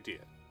bad idea.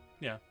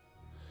 Yeah.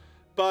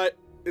 But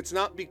it's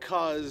not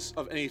because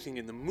of anything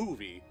in the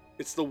movie.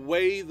 It's the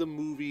way the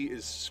movie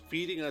is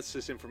feeding us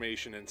this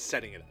information and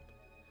setting it up.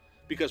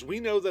 Because we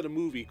know that a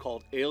movie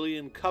called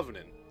Alien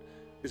Covenant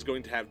is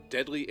going to have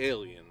deadly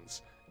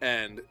aliens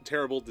and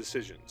terrible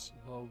decisions.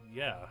 Well,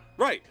 yeah.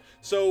 Right.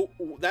 So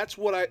that's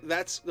what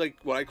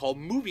I call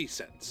movie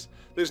sense.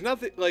 There's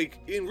nothing like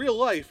in real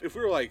life, if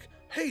we were like,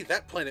 hey,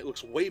 that planet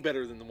looks way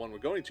better than the one we're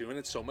going to and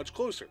it's so much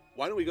closer.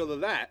 Why don't we go to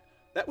that?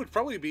 That would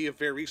probably be a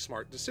very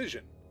smart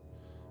decision.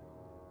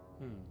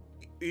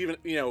 Even,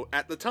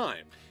 at the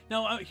time.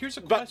 Now, here's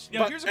a But,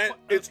 question.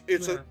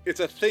 it's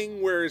a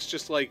thing where it's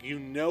just like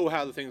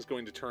how the thing's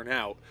going to turn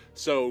out.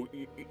 So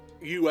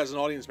you as an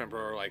audience member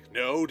are like,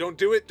 no, don't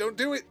do it.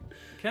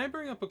 Can I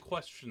bring up a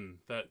question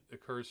that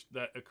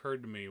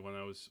occurred to me when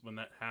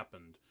that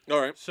happened?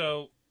 All right.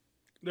 So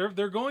they're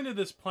going to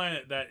this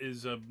planet that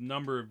is a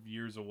number of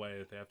years away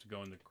that they have to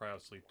go into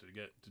cryosleep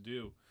to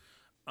do.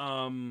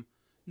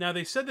 Now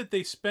they said that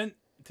they spent.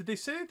 Did they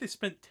say that they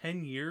spent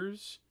 10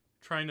 years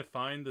trying to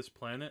find this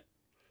planet?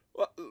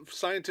 Well,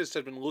 scientists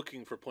have been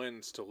looking for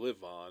planets to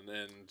live on,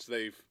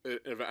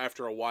 and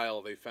after a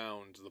while, they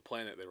found the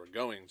planet they were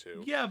going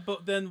to. Yeah,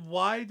 but then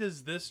why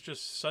does this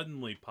just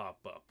suddenly pop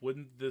up?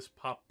 Wouldn't this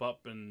pop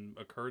up and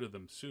occur to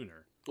them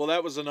sooner? Well,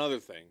 that was another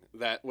thing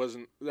that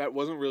wasn't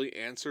really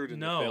answered in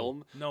the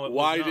film. No, it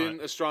Why was not.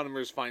 didn't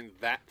astronomers find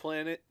that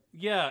planet?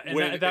 Yeah, and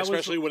When, that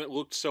especially was, when it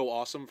looked so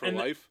awesome for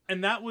life.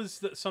 and that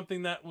was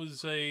something that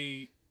was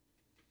a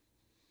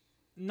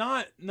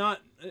not.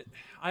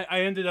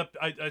 I ended up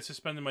I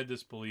suspended my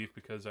disbelief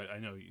because I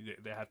know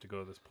they have to go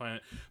to this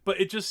planet,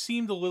 but it just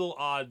seemed a little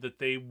odd that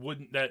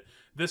that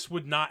this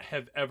would not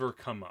have ever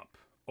come up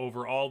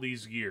over all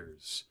these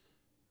years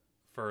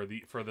for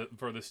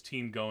this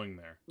team going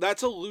there.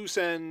 That's a loose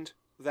end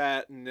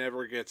that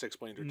never gets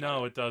explained or tied.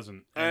 No, it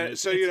doesn't.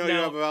 So you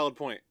have a valid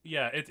point.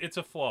 Yeah, it's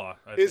a flaw.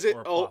 Is it?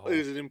 or a plot hole.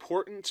 Is it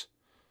important?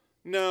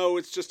 No,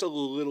 it's just a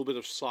little bit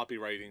of sloppy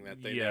writing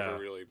that they Yeah. never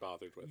really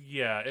bothered with.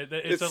 Yeah,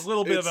 it's a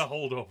little bit of a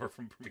holdover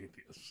from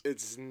Prometheus.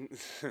 It's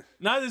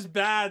Not as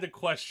bad a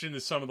question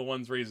as some of the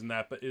ones raised in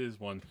that, but it is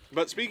one.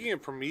 But speaking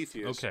of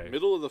Prometheus, Okay.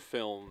 middle of the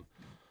film,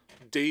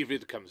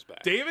 David comes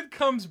back. David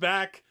comes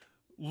back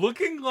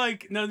looking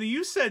like... Now,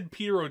 you said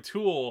Peter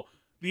O'Toole.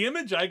 The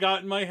image I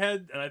got in my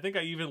head, and I think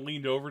I even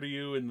leaned over to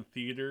you in the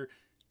theater,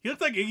 he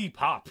looked like Iggy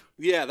Pop.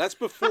 Yeah, that's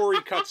before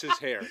he cuts his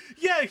hair.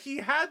 Yeah, he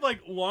had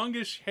like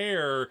longish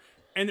hair,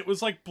 and it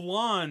was like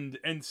blonde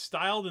and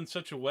styled in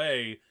such a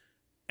way.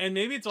 And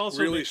maybe it's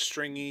also Really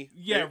stringy.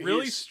 Yeah,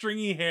 really He's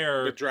stringy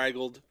hair.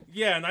 bedraggled.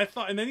 Yeah,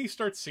 and then he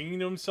starts singing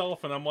to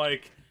himself, and I'm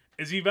like,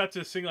 is he about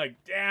to sing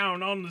like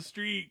 "Down on the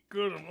Street,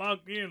 Good and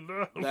Lucky in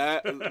Love"?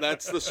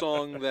 That's the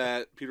song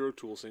that Peter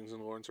O'Toole sings in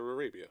Lawrence of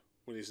Arabia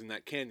when he's in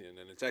that canyon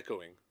and it's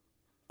echoing.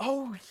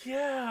 Oh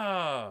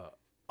yeah.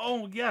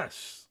 Oh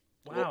yes.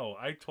 Wow,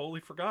 I totally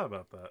forgot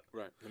about that.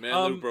 Right, the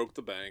man who broke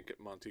the bank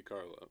at Monte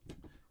Carlo.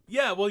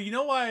 Yeah, well, you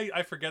know why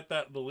I forget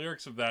the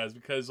lyrics of that is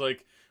because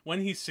like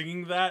when he's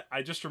singing that,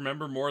 I just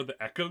remember more of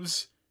the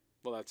echoes.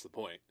 Well, that's the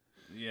point.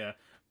 Yeah.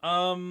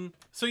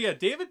 So yeah,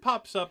 David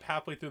pops up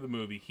halfway through the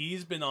movie.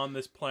 He's been on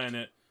this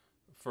planet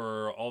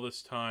for all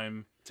this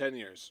time. 10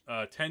 years.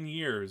 10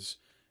 years.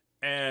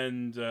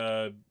 And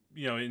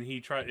and he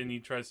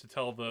tries to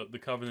tell the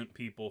Covenant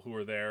people who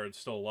are there and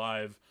still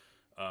alive,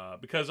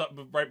 because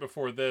right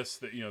before this,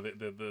 that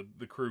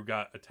the crew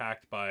got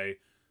attacked by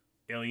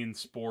alien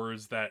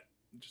spores that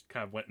just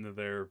kind of went into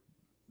their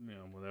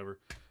whatever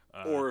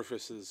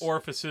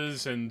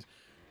orifices, and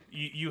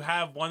you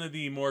have one of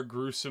the more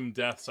gruesome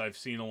deaths I've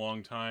seen in a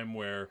long time,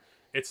 where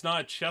it's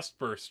not a chest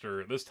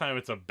burster this time,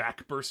 it's a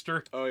back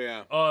burster. Oh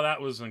yeah. Oh,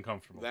 that was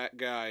uncomfortable. That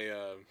guy.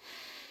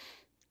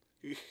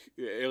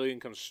 The alien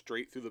comes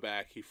straight through the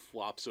back. He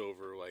flops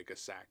over like a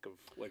sack of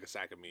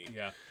meat.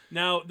 Yeah.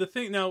 Now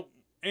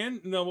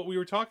what we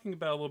were talking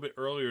about a little bit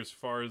earlier, as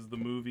far as the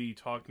movie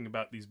talking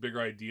about these bigger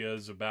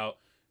ideas about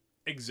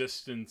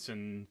existence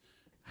and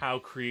how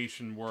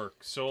creation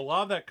works. So a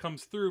lot of that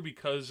comes through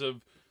because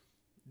of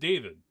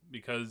David,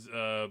 because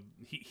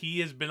he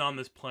has been on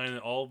this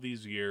planet all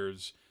these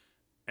years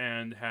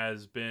and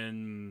has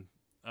been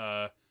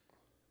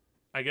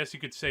I guess you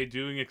could say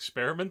doing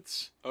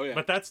experiments. Oh yeah.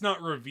 But that's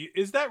not revealed.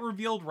 Is that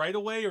revealed right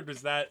away, or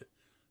does that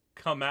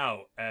come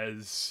out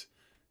as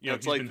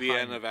It's like the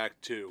end of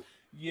Act 2.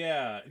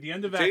 Yeah, the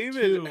end of Act 2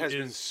 David has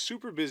been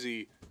super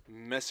busy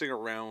messing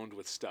around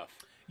with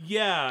stuff.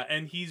 Yeah,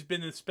 and he's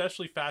been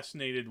especially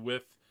fascinated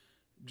with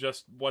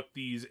just what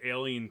these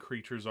alien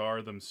creatures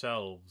are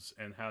themselves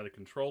and how to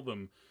control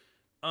them.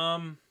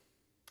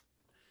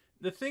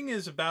 The thing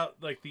is about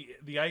like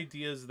the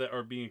ideas that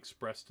are being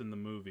expressed in the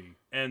movie,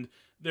 and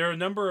there are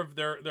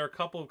a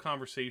couple of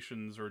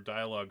conversations or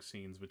dialogue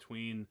scenes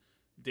between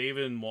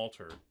David and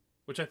Walter,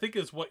 which I think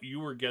is what you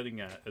were getting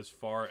at as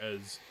far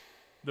as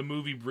the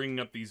movie bringing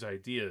up these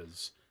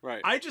ideas.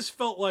 Right. I just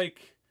felt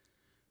like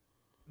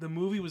the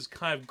movie was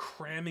kind of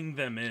cramming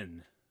them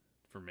in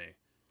for me.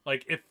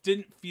 Like, it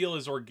didn't feel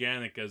as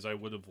organic as I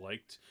would have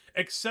liked,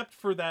 except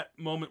for that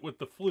moment with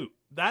the flute.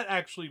 That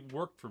actually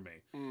worked for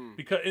me.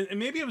 Because, and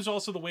maybe it was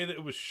also the way that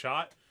it was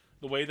shot,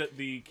 the way that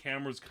the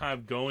camera's kind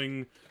of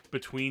going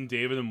between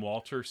David and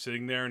Walter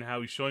sitting there, and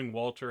how he's showing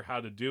Walter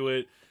how to do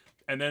it.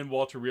 And then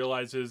Walter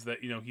realizes that,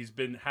 he's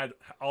had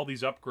all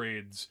these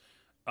upgrades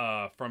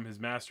from his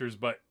masters,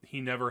 but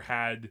he never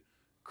had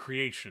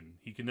creation.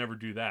 He could never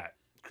do that.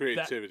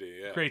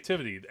 Creativity, yeah.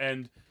 Creativity.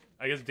 And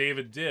I guess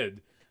David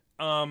did.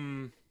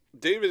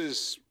 David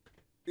is,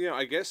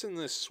 I guess in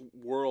this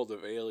world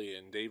of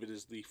Alien, David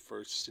is the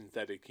first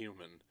synthetic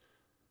human.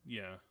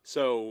 Yeah.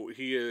 So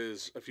he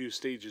is a few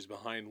stages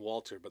behind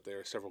Walter, but there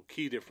are several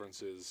key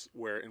differences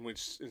in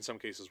which in some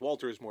cases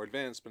Walter is more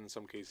advanced, but in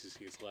some cases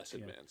he is less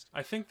advanced.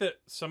 I think that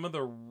some of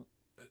the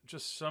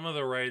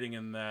writing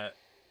in that,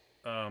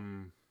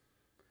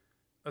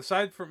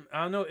 aside from,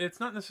 I don't know, it's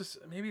not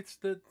necessarily, maybe it's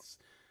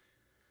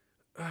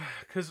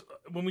because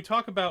when we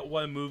talk about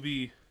what a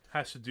movie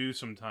has to do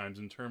sometimes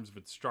in terms of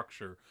its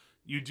structure,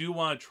 you do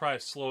want to try to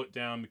slow it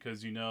down,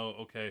 because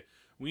okay,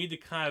 we need to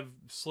kind of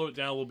slow it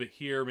down a little bit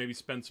here, maybe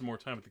spend some more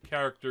time with the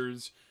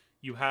characters,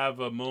 You have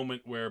a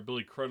moment where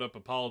Billy Crudup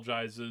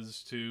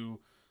apologizes to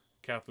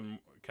Catherine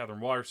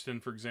Waterston,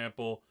 for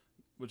example,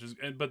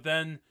 but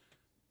then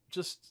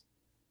just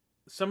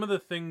some of the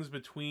things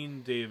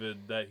between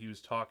David that he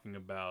was talking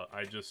about,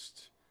 I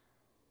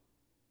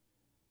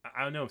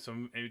don't know,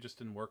 maybe it just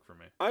didn't work for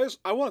me.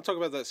 I want to talk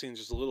about that scene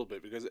just a little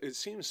bit because it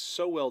seems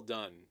so well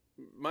done.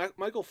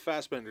 Michael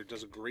Fassbender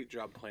does a great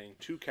job playing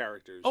two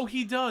characters. Oh,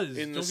 he does.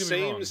 In the Don't get me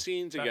same wrong.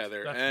 scene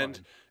together, That's and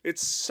fine.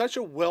 it's such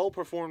a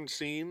well-performed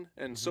scene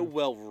and so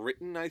well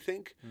written, I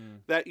think,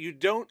 that you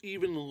don't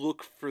even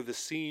look for the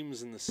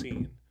seams in the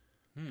scene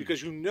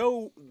because you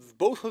know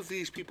both of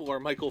these people are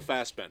Michael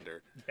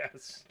Fassbender,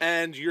 Yes.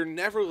 and you're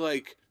never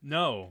like,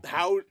 No.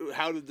 how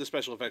did the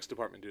special effects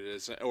department do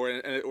this, or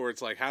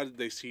it's like, how did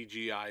they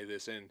CGI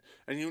this in?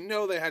 And you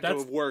know they had to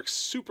That's- have worked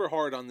super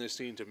hard on this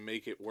scene to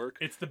make it work.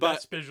 It's the But,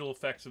 best visual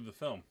effects of the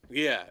film.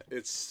 Yeah,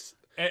 it's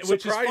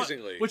Which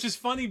surprisingly, which is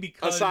funny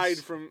because aside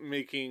from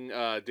making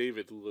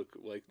David look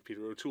like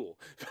Peter O'Toole,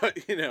 but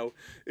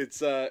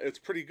it's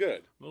pretty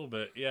good. a little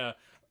bit, yeah.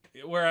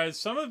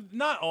 Whereas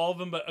not all of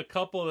them, but a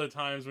couple of the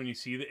times when you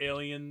see the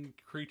alien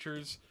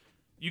creatures,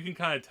 you can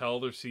kind of tell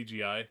they're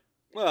CGI.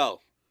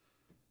 Well,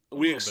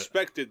 we little bit.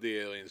 expected the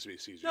aliens to be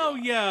CGI. No,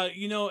 yeah,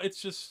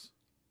 it's just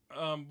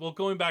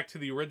going back to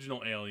the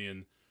original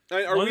Alien.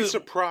 Are one we of the-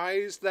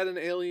 surprised that an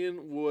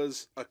alien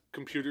was a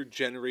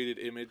computer-generated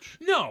image?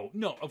 No,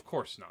 of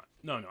course not.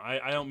 No,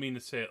 I don't mean to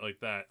say it like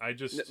that. I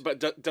just But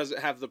does it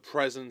have the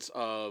presence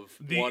of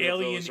the one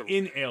alien of those?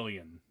 in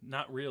Alien,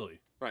 not really.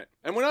 Right.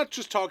 And we're not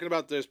just talking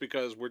about this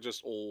because we're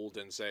just old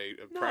and say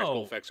practical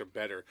No. effects are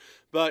better.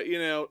 But,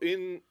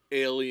 in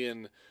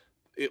Alien,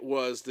 it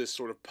was this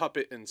sort of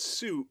puppet and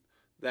suit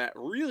that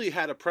really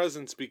had a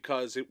presence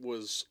because it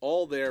was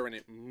all there and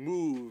it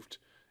moved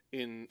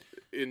in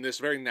this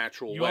very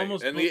natural You way.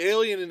 almost And put- the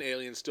alien in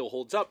Alien still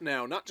holds up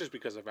now, not just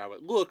because of how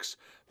it looks,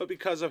 but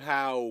because of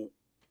how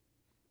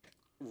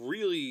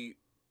really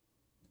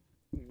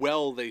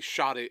well they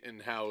shot it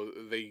and how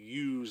they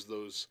used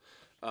those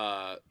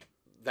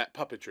that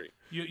puppetry.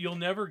 You'll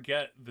never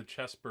get the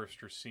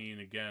chestburster scene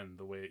again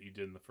the way that you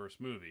did in the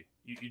first movie.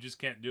 You just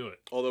can't do it.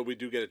 Although we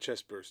do get a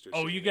chest burster.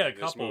 Oh, scene you get a in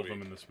this couple of movie.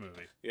 them in this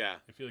movie. Yeah.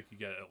 I feel like you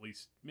get at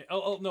least.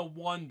 Oh no,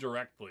 one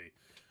directly.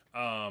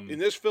 In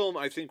this film,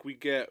 I think we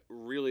get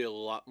really a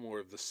lot more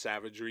of the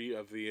savagery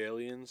of the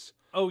aliens.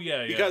 Oh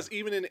yeah, Because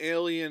even in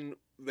Alien,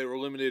 they were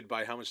limited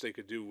by how much they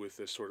could do with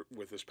this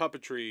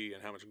puppetry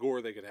and how much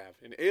gore they could have.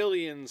 In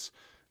Aliens,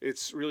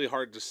 it's really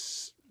hard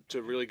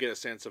to really get a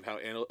sense of how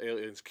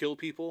aliens kill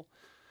people.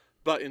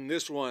 But in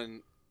this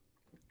one,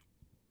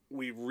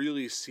 we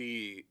really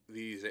see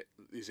these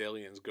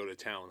aliens go to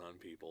town on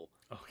people.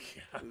 Oh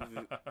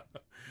yeah,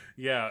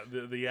 yeah.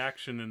 The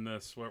action in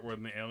this,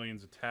 when the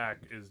aliens attack,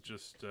 is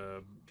just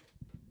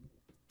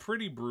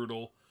pretty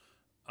brutal,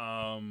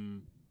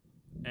 and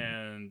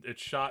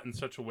it's shot in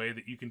such a way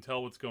that you can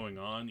tell what's going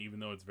on, even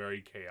though it's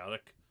very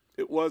chaotic.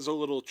 It was a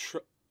little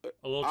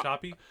A little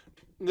choppy.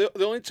 The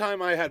only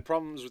time I had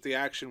problems with the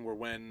action were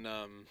when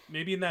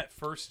Maybe in that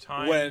first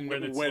time when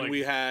it's like,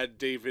 we had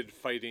David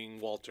fighting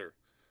Walter.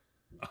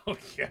 Oh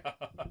yeah,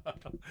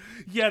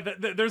 yeah.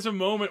 There's a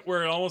moment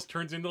where it almost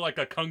turns into like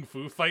a kung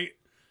fu fight.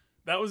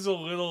 That was a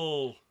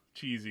little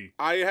cheesy.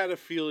 I had a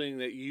feeling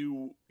that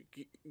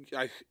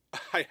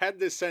I had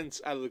this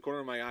sense out of the corner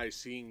of my eye,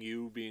 seeing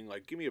you being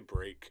like, "Give me a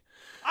break."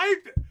 I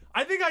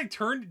think I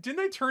turned. Didn't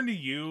I turn to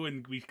you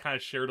and we kind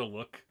of shared a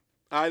look?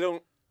 I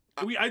don't.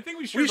 I think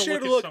we shared, We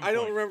shared a at look. some I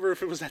don't point. remember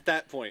if it was at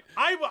that point.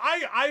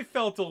 I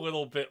felt a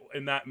little bit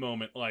in that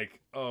moment like,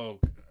 oh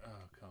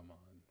come on.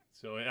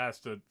 So it has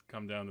to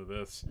come down to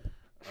this,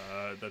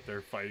 that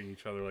they're fighting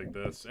each other like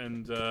this.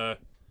 And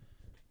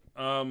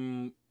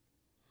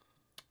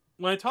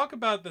when I talk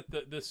about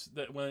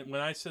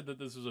when I said that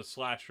this was a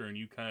slasher and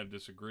you kind of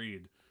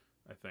disagreed,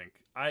 I think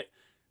I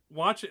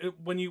watch it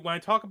when I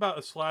talk about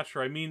a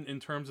slasher, I mean in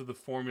terms of the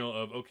formula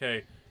of,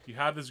 okay, you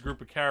have this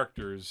group of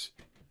characters.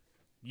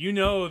 You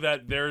know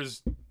that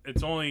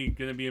it's only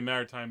going to be a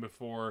matter of time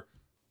before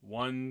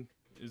one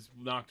is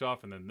knocked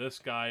off, and then this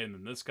guy, and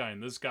then this guy,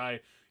 and this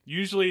guy.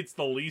 Usually it's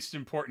the least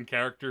important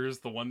characters,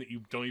 the one that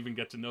you don't even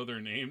get to know their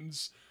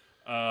names.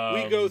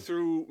 We go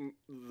through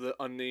the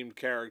unnamed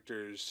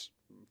characters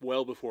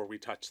well before we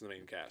touch the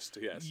main cast.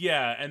 Yes.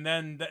 Yeah, and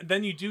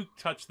then you do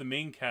touch the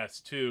main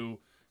cast too,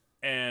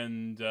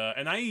 and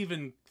I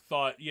even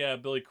thought, yeah,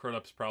 Billy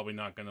Crudup's probably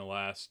not going to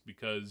last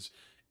because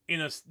in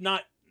a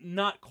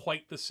not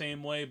quite the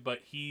same way, but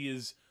he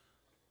is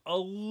a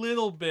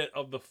little bit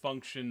of the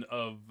function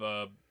of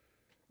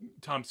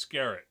Tom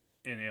Skerritt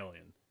in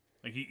Alien,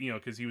 like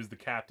because he was the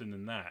captain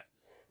in that,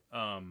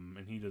 and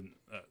he didn't.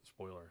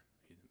 Spoiler: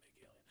 he didn't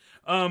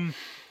make Alien.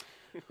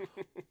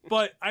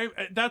 But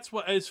that's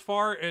what, as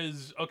far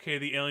as, okay,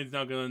 the alien's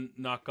now going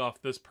to knock off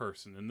this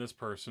person and this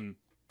person.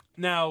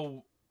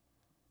 Now,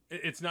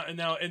 it's not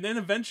now, and then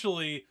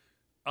eventually,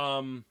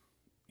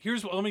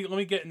 here's what. Let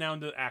me get now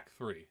into Act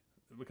 3.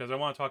 Because I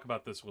want to talk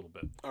about this a little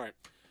bit. All right.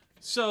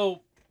 So,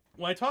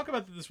 when I talk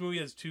about that this movie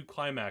has two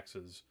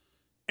climaxes,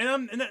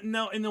 and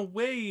now in a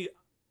way,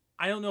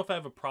 I don't know if I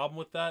have a problem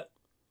with that.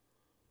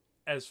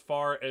 As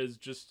far as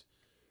just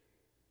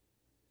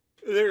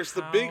there's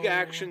the big how-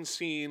 action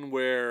scene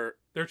where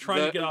they're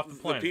trying to get off the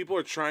planet. The people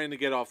are trying to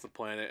get off the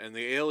planet, and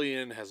the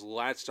alien has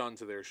latched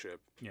onto their ship.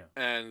 Yeah.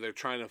 And they're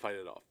trying to fight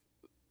it off.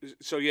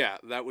 So yeah,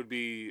 that would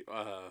be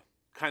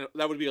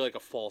that would be like a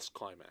false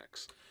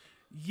climax.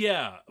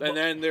 Yeah. And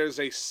then there's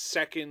a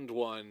second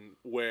one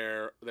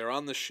where they're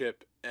on the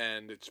ship,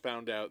 and it's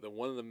found out that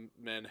one of the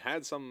men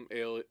had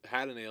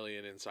an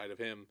alien inside of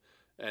him,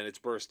 and it's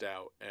burst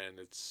out, and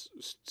it's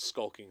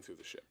skulking through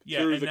the ship.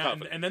 Yeah, through and, the that,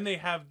 Covenant. and then they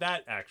have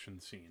that action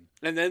scene.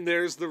 And then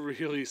there's the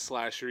really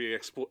slashery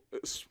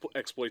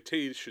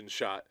exploitation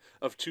shot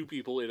of two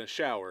people in a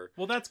shower.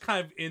 Well, that's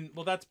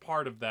that's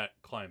part of that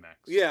climax.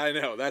 Yeah, I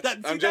know.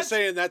 I'm just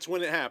saying that's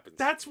when it happens.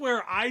 That's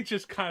where I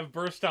just kind of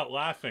burst out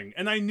laughing,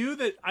 and I knew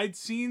that I'd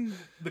seen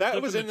that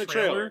clip was in the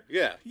trailer.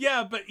 Yeah.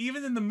 Yeah, but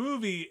even in the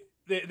movie,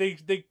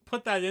 they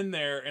put that in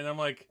there, and I'm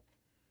like,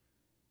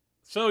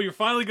 so you're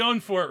finally going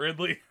for it,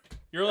 Ridley.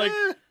 You're like,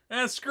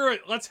 screw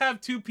it. Let's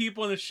have two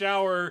people in a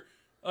shower.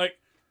 Like,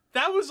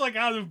 that was like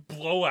out of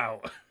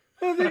Blowout.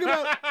 Well,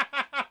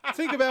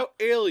 think about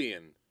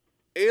Alien.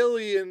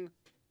 Alien,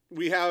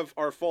 we have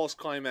our false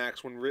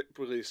climax when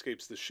Ripley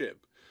escapes the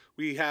ship.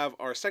 We have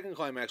our second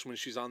climax when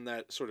she's on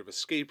that sort of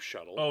escape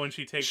shuttle. Oh, and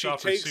she takes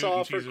off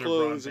her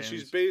clothes, and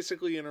she's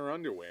basically in her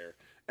underwear.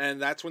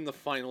 And that's when the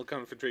final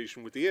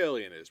confrontation with the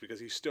alien is, because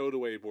he's stowed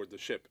away aboard the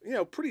ship. You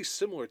know, pretty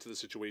similar to the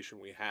situation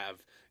we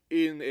have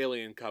in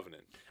Alien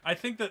Covenant. I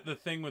think that the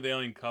thing with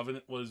Alien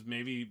Covenant was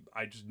maybe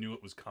I just knew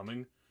it was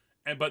coming,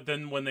 but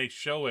then when they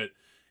show it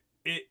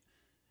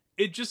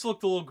just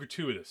looked a little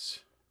gratuitous.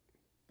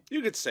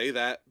 You could say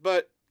that,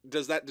 but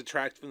does that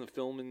detract from the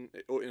film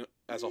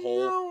as a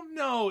whole?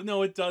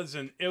 No, it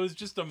doesn't. It was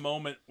just a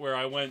moment where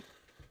I went,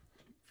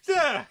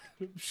 yeah,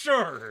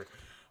 sure.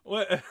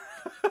 What?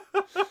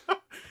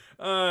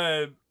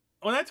 When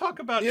I talk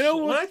about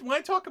when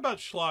I talk about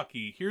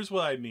schlocky, here's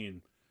what I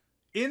mean.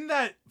 In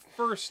that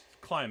first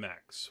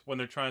climax, when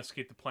they're trying to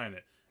escape the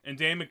planet, and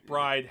Dan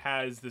McBride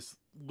has this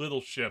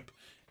little ship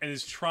and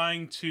is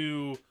trying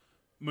to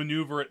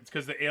maneuver it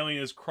because the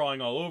alien is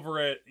crawling all over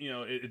it. You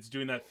know, it's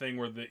doing that thing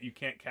where you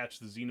can't catch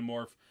the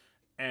xenomorph,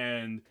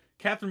 and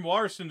Catherine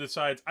Waterston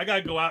decides, I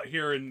gotta go out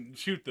here and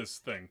shoot this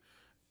thing.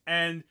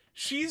 And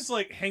she's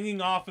like hanging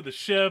off of the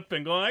ship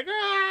and going like,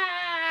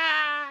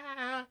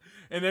 ah!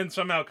 And then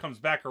somehow comes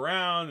back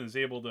around and is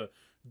able to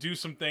do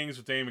some things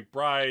with Danny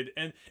McBride,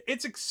 and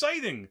it's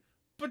exciting,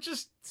 but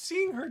just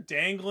seeing her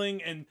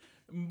dangling and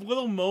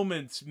little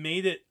moments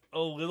made it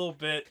a little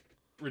bit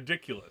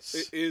ridiculous.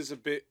 It is a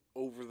bit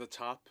over the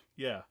top.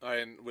 Yeah.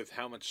 And with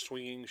how much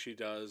swinging she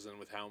does and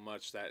with how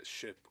much that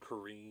ship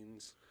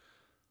careens.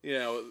 You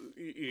know,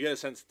 you get a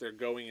sense that they're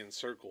going in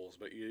circles,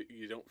 but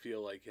you don't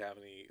feel like you have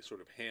any sort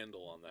of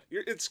handle on that.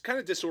 It's kind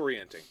of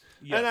disorienting.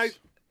 Yes.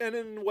 And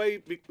in a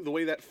way, the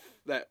way that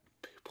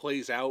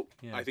plays out,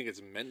 Yeah. I think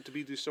it's meant to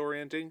be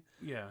disorienting.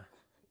 Yeah.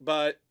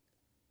 But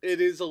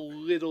it is a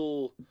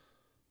little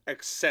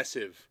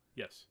excessive.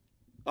 Yes.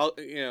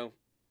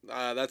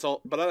 That's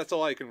all. But that's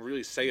all I can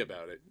really say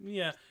about it.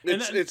 Yeah.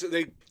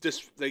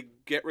 They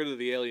get rid of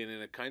the alien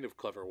in a kind of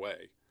clever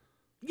way.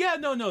 Yeah,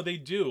 no, they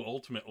do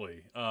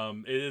ultimately.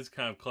 It is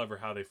kind of clever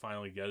how they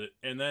finally get it.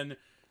 And then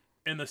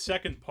in the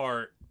second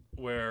part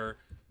where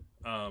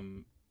I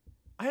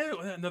had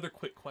another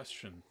quick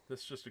question.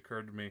 This just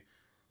occurred to me.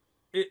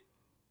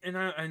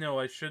 I know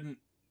I shouldn't.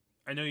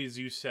 I know, as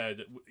you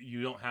said,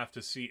 you don't have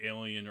to see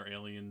Alien or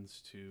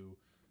Aliens to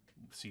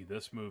see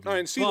this movie.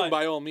 And see them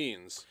by all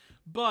means.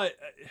 But,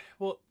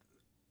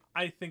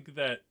 I think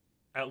that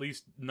at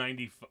least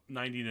 90 to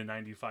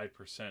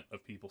 95%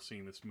 of people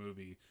seeing this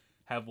movie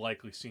have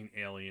likely seen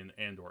Alien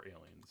and or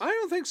Aliens. I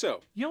don't think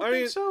so. You don't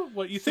think so?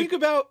 What you think?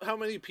 Think about how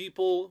many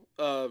people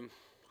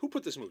who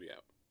put this movie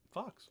out.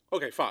 Fox.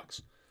 Okay,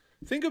 Fox.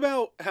 Think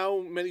about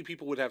how many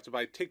people would have to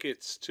buy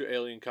tickets to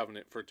Alien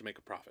Covenant for it to make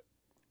a profit.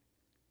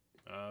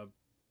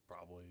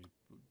 Probably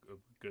a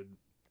good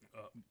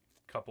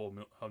couple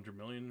 $100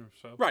 million or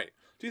so. Right.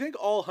 Do you think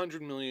all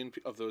 100 million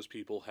of those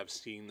people have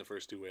seen the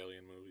first two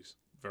Alien movies?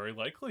 Very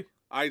likely.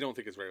 I don't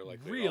think it's very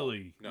likely.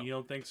 Really? No. You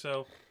don't think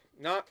so?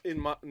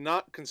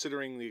 Not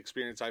considering the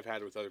experience I've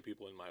had with other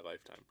people in my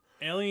lifetime.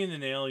 Alien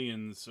and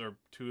Aliens are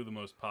two of the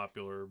most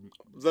popular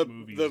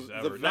movies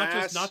ever.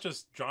 Not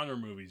just genre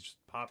movies, just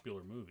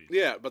popular movies.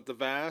 Yeah, but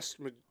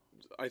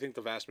I think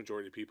the vast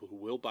majority of people who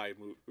will buy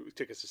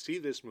tickets to see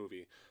this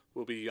movie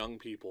will be young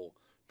people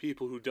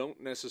who don't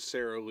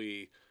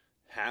necessarily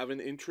have an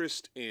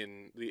interest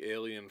in the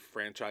Alien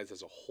franchise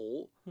as a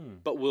whole,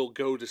 but will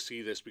go to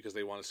see this because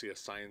they want to see a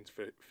science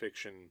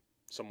fiction,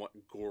 somewhat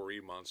gory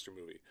monster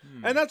movie,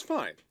 and that's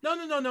fine. No.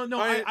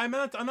 I'm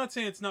not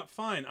saying it's not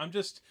fine. I'm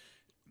just,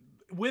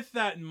 with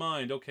that in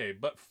mind, okay.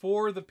 But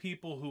for the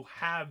people who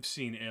have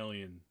seen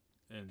Alien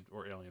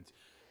or Aliens,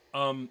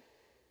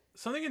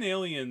 something in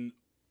Alien,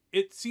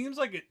 it seems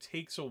like it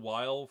takes a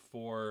while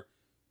for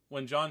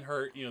when John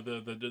Hurt,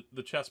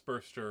 the chest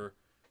burster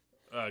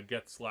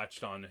gets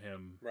latched onto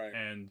him, right,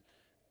 and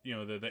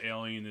the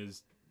alien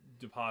is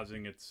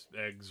depositing its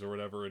eggs or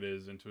whatever it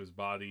is into his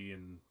body,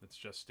 and it's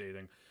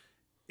gestating.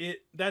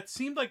 That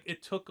seemed like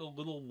it took a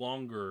little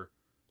longer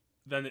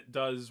than it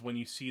does when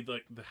you see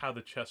like how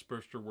the chest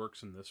burster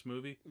works in this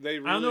movie. They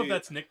really... I don't know if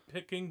that's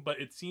nitpicking,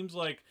 but it seems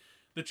like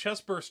the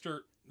chest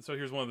burster. So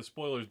here's one of the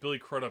spoilers. Billy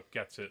Crudup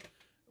gets it,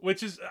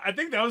 which is, I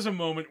think that was a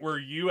moment where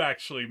you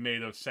actually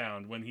made a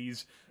sound when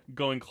he's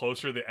going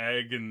closer to the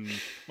egg, and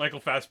Michael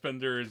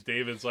Fassbender as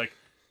David's like,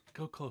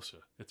 "Go closer,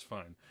 it's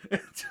fine."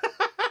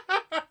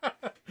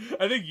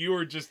 I think you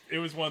were just, it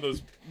was one of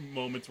those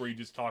moments where you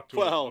just talked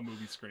to a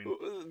movie screen.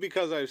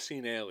 Because I've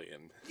seen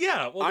Alien.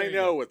 Yeah, well, I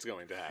know what's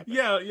going to happen.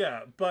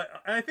 Yeah, but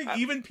I think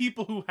even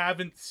people who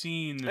haven't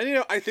seen...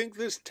 And I think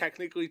this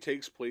technically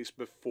takes place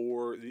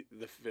before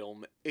the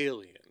film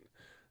Alien.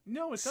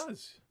 No, it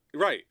does.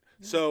 Right.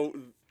 Yeah. So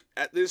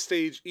at this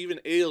stage, even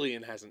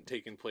Alien hasn't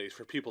taken place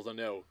for people to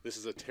know this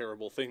is a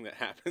terrible thing that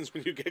happens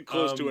when you get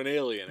close to an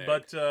alien egg.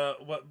 But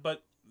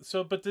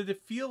did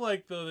it feel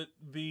like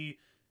the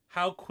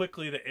how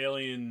quickly the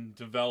alien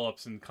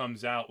develops and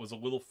comes out was a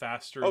little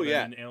faster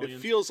than an Alien? It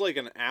feels like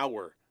an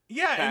hour.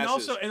 Yeah,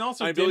 passes. and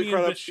also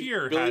Demian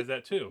Bashir has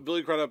that too.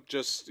 Billy Crudup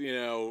just,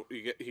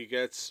 he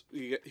gets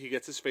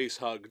his face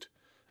hugged,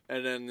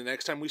 and then the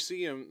next time we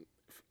see him,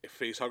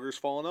 face hugger's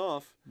fallen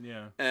off.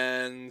 Yeah.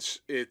 And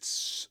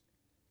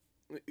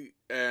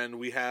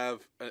we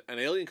have an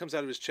alien comes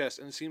out of his chest,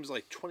 and it seems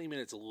like 20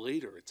 minutes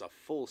later it's a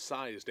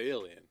full-sized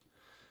alien.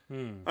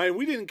 I mean,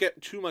 we didn't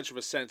get too much of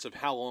a sense of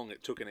how long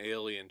it took an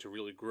alien to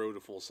really grow to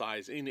full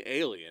size in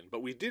Alien,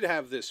 but we did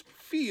have this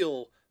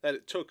feel that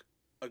it took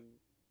a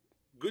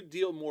good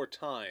deal more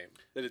time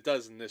than it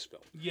does in this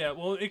film. Yeah,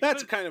 well,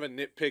 that's kind of a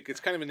nitpick. It's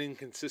kind of an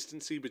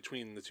inconsistency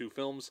between the two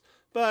films,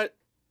 but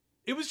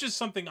it was just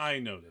something I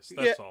noticed.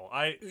 That's all.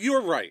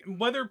 You're right.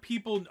 Whether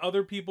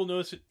other people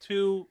notice it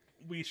too,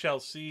 we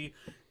shall see.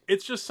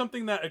 It's just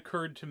something that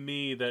occurred to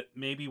me that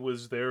maybe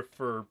was there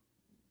for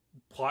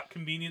plot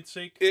convenience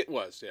sake. It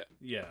was, yeah.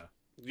 Yeah.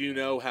 Do you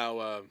know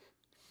how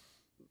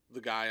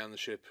the guy on the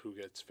ship who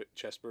gets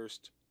chest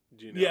burst?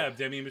 Do you know? Yeah,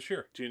 Demian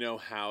Bashir. Do you know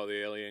how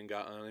the alien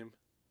got on him?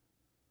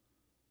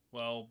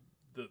 Well,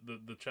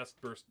 the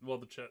chest burst.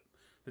 Well,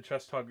 the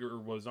chest hugger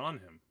was on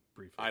him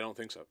briefly. I don't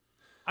think so.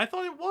 I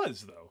thought it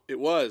was though. It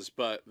was,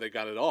 but they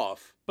got it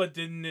off. But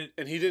didn't it?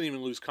 And he didn't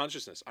even lose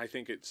consciousness. I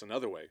think it's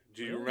another way.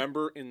 Do you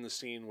remember in the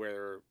scene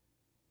where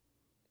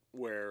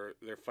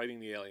they're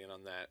fighting the alien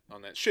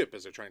on that ship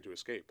as they're trying to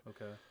escape?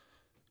 Okay.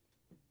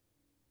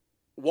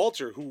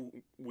 Walter, who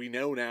we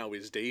know now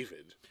is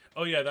David.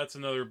 Oh yeah, that's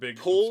another big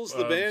pulls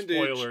the bandage.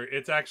 Spoiler.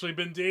 It's actually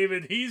been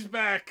David. He's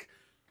back.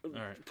 All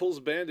right. Pulls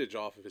the bandage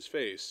off of his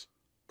face,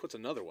 puts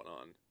another one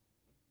on.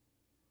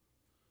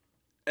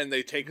 And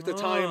they take the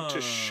time to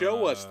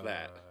show us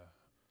that.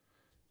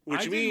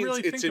 Which means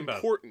really it's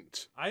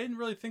important. I didn't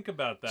really think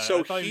about that. So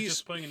I thought he was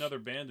just putting another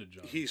bandage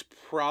on. He's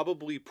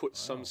probably put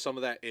some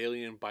of that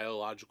alien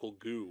biological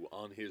goo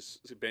on his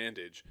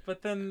bandage.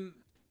 But then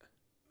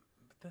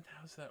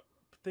how's that?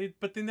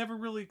 But they never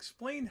really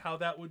explained how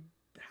that would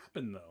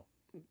happen, though.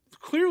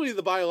 Clearly,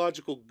 the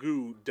biological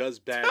goo does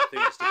bad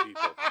things to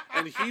people,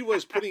 and he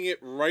was putting it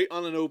right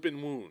on an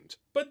open wound.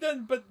 But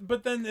in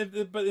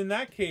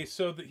that case,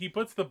 so that he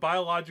puts the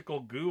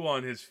biological goo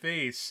on his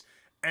face.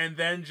 And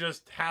then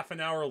just half an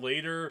hour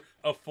later,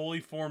 a fully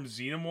formed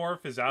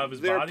xenomorph is out of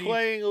his body. They're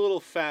playing a little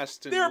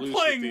fast and loose. They're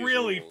playing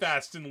really rules.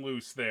 Fast and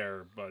loose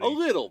there, buddy. A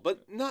little,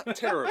 but not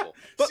terrible.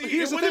 But see,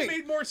 here's it the would thing. have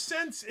made more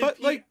sense but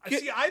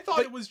if I thought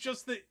it was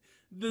just that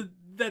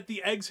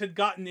the eggs had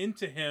gotten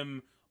into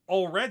him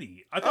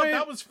already. I thought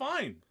that was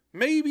fine.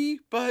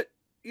 Maybe, but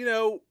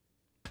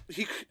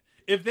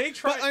if they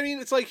tried. But I mean,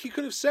 it's like he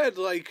could have said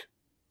like,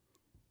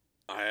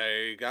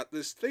 I got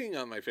this thing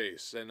on my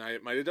face, and I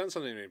might have done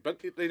something to me, but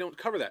they don't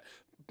cover that.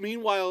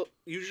 Meanwhile,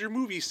 use your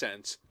movie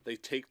sense. They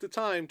take the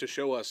time to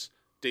show us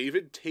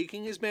David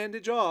taking his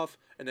bandage off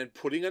and then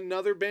putting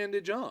another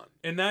bandage on.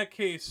 In that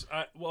case,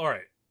 all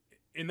right.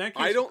 In that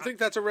case, I don't think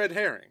that's a red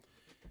herring.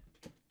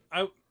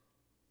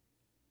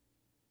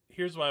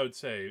 Here's what I would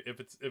say: if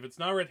it's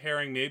not red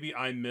herring, maybe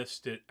I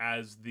missed it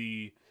as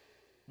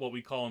what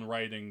we call in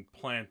writing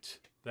plant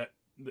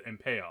and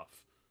payoff.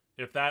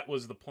 If that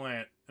was the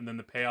plant, and then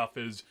the payoff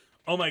is,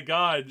 oh my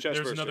God,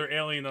 there's another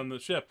alien on the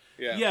ship.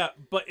 Yeah.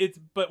 But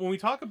when we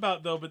talk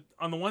about but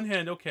on the one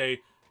hand, okay,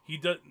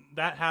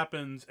 that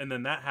happens, and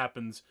then that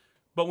happens.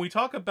 But when we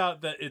talk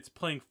about that, it's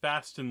playing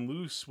fast and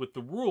loose with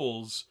the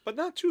rules, but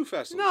not too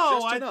fast.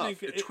 I enough.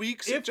 think it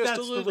tweaks it just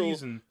a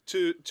little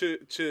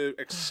to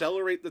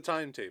accelerate the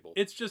timetable.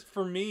 It's just,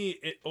 for me,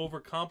 it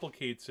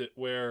overcomplicates it.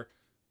 Where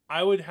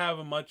I would have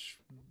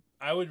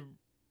I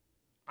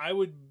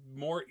would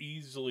more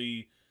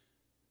easily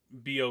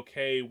be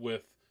okay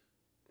with,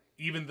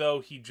 even though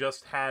he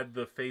just had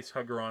the face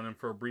hugger on him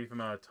for a brief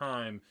amount of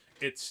time,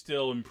 it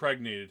still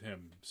impregnated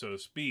him, so to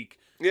speak.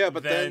 Yeah,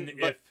 but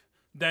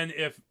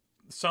if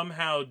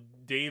somehow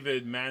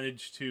David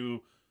managed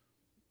to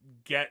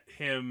get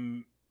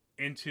him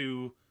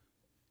into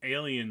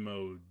alien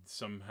mode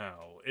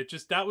somehow,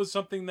 that was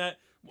something that,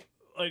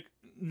 like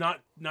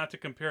not to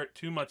compare it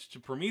too much to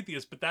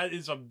Prometheus, but that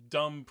is a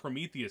dumb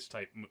Prometheus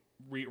type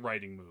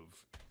rewriting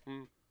move.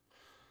 Hmm.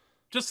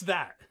 Just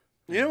that.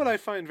 You know what I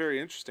find very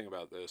interesting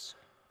about this?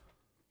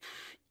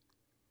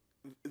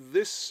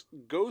 This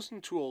goes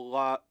into a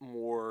lot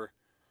more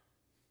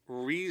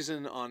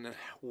reason on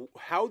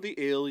how the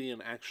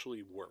alien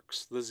actually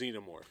works, the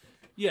xenomorph.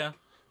 Yeah.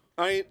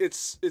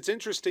 It's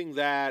interesting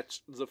that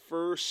the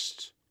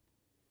first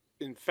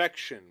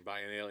infection by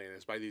an alien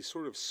is by these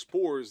sort of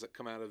spores that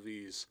come out of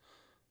these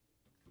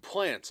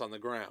plants on the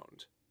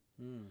ground.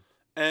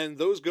 And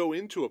those go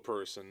into a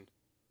person,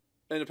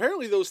 and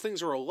apparently those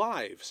things are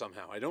alive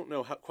somehow. I don't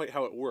know quite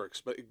how it works,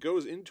 but it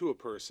goes into a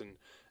person,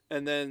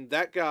 and then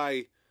that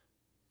guy,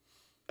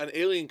 an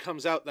alien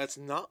comes out that's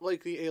not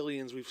like the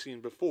aliens we've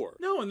seen before.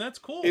 No, and that's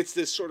cool. It's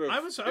this sort of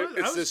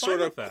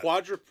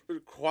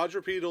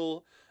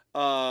quadrupedal,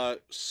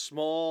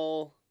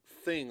 small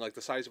thing like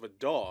the size of a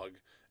dog,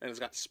 and it's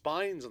got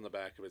spines on the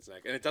back of its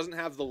neck, and it doesn't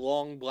have the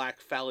long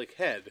black phallic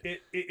head.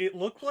 It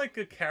looked like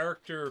a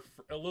character,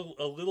 a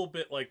little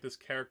bit like this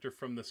character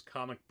from this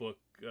comic book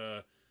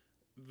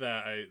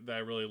that I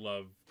really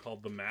love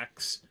called the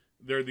Max.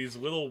 They're these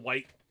little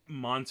white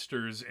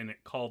monsters in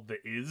it called the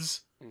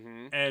Is.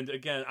 Mm-hmm. And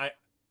again,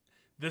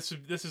 this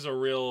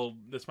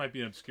might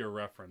be an obscure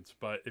reference,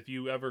 but if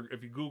you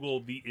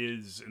Google the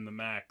Is in the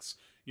Max,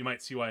 you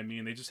might see what I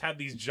mean. They just had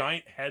these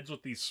giant heads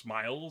with these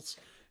smiles,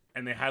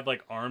 and they had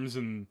like arms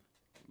and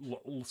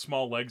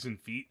small legs and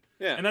feet.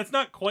 Yeah. And that's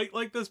not quite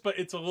like this, but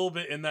it's a little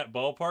bit in that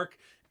ballpark,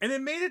 and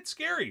it made it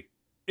scary.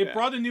 It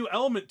brought a new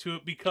element to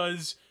it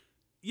because,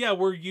 yeah,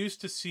 we're used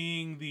to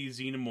seeing the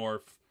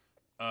xenomorph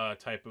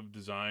type of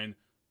design.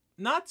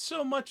 Not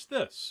so much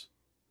this.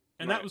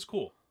 And that was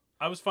cool.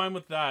 I was fine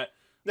with that.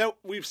 Now,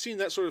 we've seen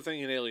that sort of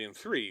thing in Alien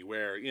 3,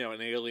 where,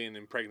 an alien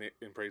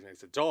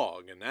impregnates a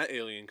dog, and that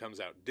alien comes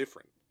out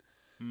different.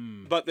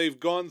 But they've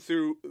gone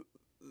through,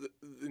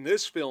 in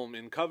this film,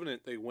 in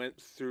Covenant, they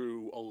went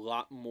through a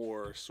lot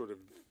more sort of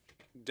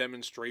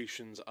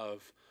demonstrations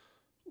of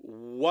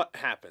what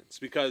happens.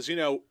 Because,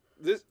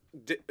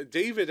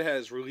 David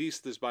has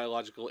released this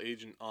biological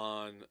agent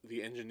on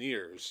the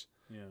engineers.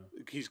 Yeah.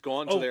 He's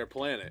gone to their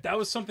planet. That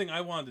was something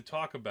I wanted to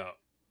talk about,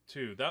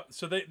 too.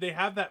 So they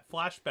have that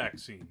flashback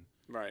scene.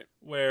 Right.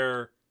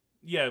 Where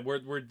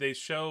they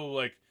show,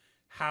 like,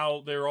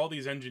 how there are all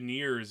these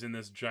engineers in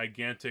this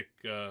gigantic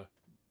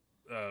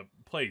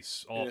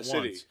place all at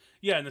once.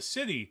 Yeah, in the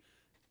city.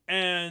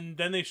 And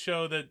then they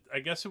show that, I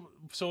guess, it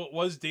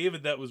was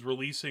David that was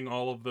releasing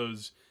all of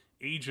those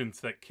agents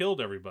that killed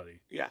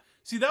everybody. Yeah.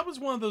 See, that was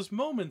one of those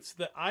moments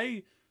that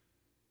I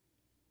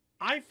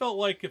felt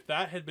like if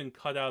that had been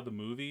cut out of the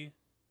movie,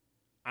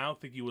 I don't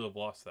think you would have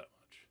lost that much.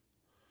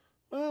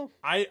 Well,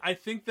 I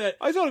think that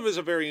I thought it was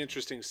a very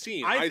interesting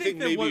scene. I think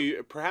maybe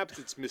perhaps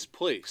it's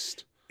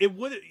misplaced. It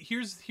would.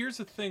 Here's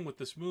the thing with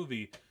this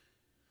movie,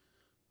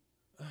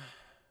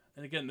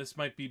 and again, this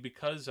might be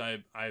because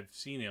I've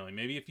seen Alien.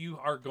 Maybe if you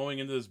are going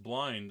into this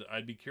blind,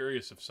 I'd be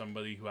curious if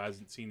somebody who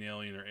hasn't seen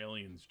Alien or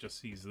Aliens just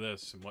sees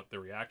this and what their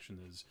reaction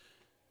is.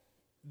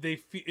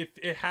 If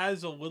it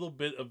has a little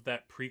bit of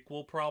that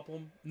prequel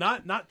problem,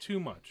 not too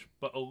much,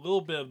 but a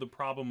little bit of the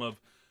problem of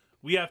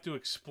we have to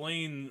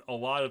explain a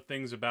lot of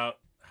things about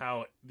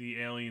how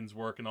the aliens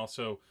work, and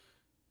also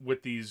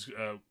with these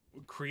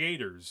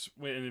creators.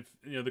 And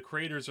if the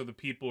creators are the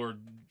people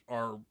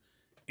are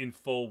in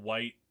full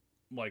white,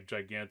 like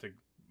gigantic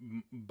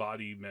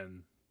body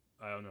men.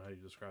 I don't know how you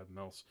describe them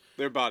else.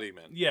 They're body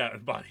men. Yeah,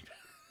 body men.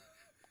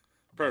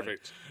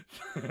 Perfect.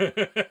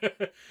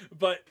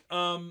 But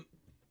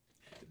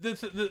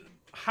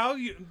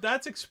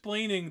that's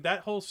explaining, that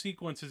whole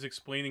sequence is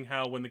explaining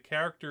how when the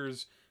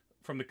characters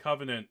from the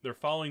Covenant, they're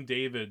following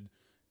David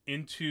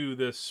into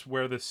this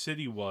where the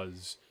city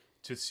was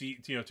to see,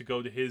 to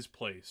go to his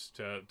place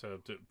to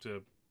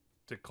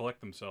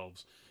collect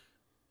themselves.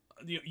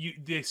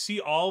 They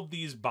see all of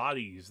these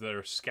bodies that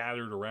are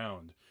scattered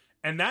around,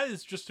 and that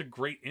is just a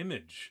great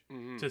image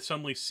to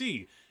suddenly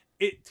see.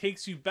 It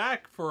takes you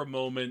back for a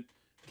moment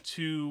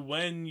to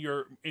when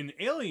you're in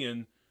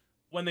Alien,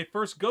 when they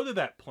first go to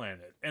that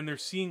planet and they're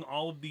seeing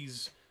all of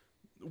these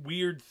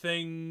weird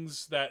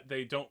things that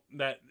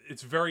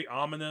it's very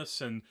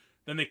ominous, and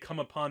then they come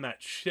upon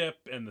that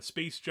ship and the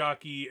space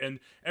jockey, and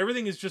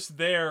everything is just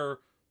there,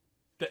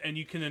 and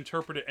you can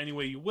interpret it any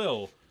way you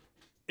will.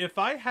 If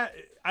I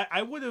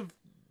would have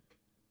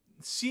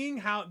seeing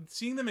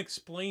them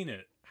explain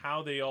it,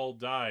 how they all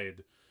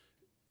died,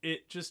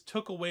 it just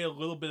took away a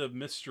little bit of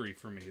mystery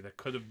for me that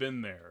could have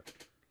been there.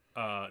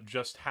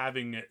 Just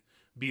having it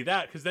be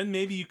that, because then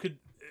maybe you could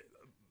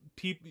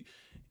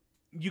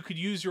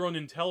use your own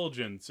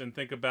intelligence and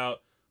think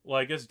about, well,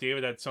 I guess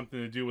David had something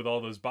to do with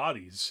all those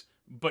bodies,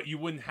 but you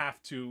wouldn't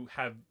have to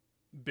have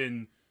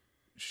been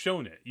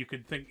shown it. You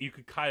could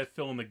kind of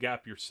fill in the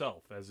gap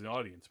yourself as an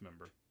audience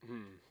member.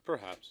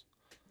 Perhaps.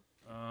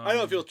 I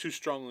don't feel too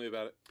strongly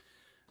about it.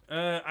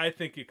 I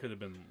think it could have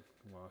been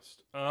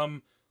lost.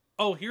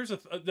 Here's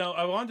now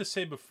I wanted to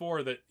say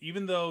before that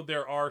even though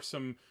there are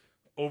some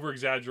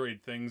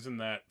over-exaggerated things in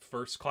that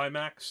first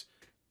climax,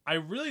 I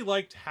really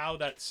liked how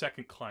that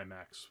second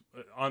climax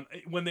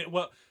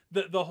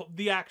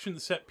the action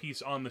set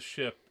piece on the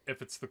ship,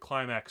 if it's the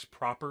climax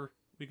proper,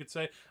 we could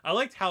say. I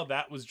liked how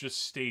that was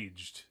just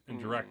staged and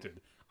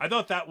directed. I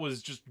thought that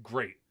was just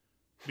great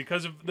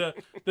because of the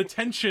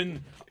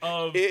tension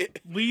of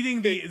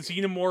leading the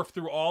xenomorph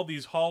through all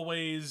these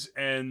hallways,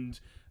 and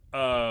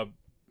Catherine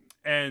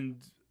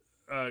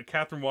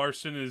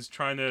Waterston is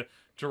trying to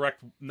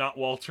direct not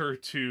Walter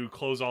to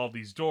close all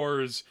these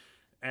doors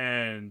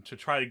and to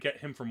try to get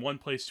him from one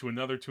place to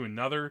another.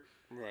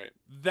 Right.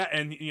 That,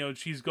 and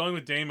she's going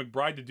with Danny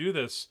McBride to do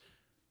this.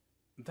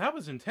 That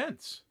was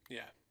intense.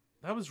 Yeah.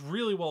 That was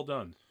really well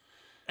done.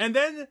 And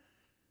then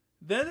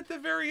at the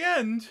very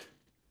end,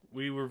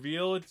 we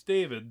reveal it's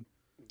David.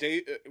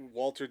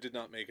 Walter did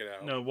not make it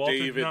out. No, Walter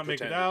David did not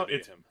make it out.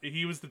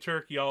 He was the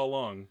turkey all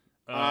along.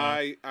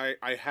 I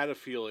had a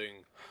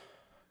feeling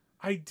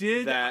I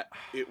did that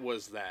it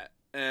was that.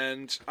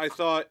 And I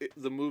thought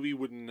the movie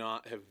would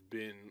not have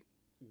been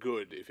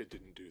good if it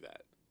didn't do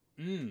that.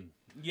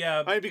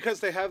 Yeah. Because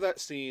they have that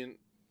scene.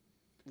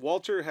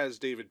 Walter has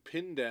David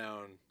pinned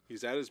down.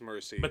 He's at his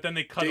mercy. But then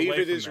they cut away from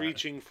David is that.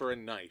 reaching for a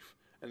knife,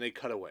 and they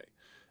cut away.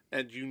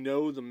 And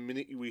the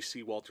minute we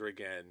see Walter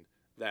again,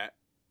 that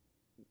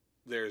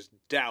there's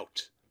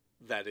doubt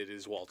that it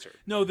is Walter.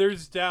 No,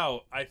 there's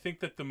doubt. I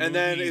think that the movie and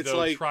then it's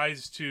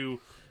tries to...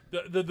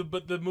 But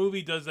the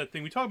movie does that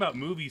thing. We talk about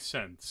movie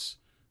sense.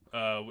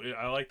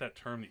 I like that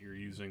term that you're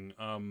using.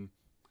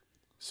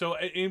 So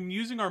in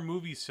using our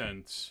movie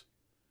sense,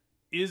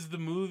 is the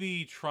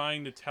movie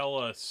trying to tell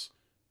us,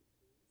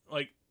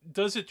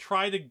 does it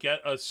try to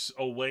get us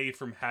away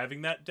from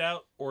having that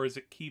doubt, or does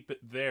it keep it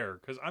there?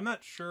 Because I'm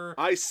not sure.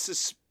 I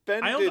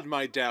suspended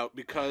my doubt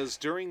because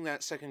during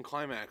that second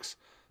climax,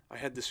 I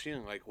had this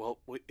feeling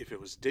if it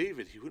was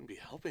David, he wouldn't be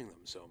helping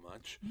them so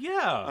much.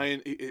 Yeah.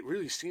 It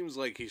really seems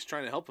like he's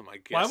trying to help him. I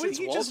guess why wouldn't it's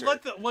he Walter. just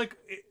let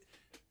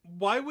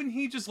why wouldn't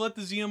he just let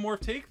the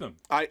xenomorph take them?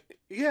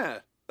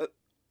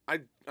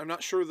 I'm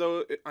not sure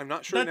though. I'm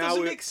not sure that now.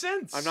 Doesn't make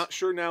sense. I'm not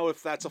sure now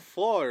if that's a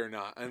flaw or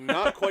not. I'm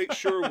not quite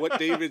sure what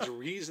David's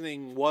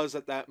reasoning was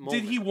at that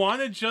moment. Did he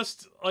want to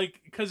just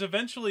because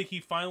eventually he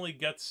finally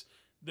gets.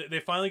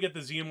 They finally get the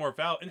xenomorph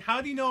out, and how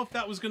do you know if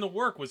that was going to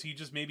work? Was he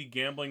just maybe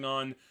gambling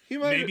on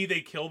maybe they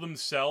kill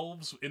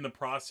themselves in the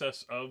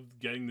process of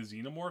getting the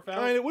xenomorph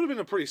out? It would have been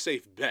a pretty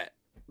safe bet,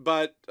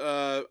 but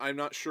I'm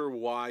not sure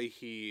why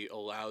he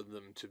allowed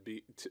them to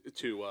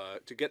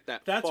get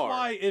that That's far.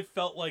 why it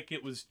felt like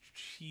it was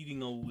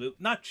cheating a little.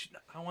 I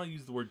don't want to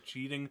use the word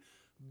cheating,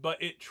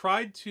 but it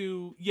tried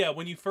to. Yeah,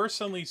 when you first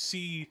suddenly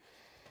see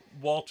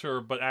Walter,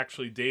 but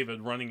actually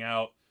David running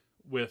out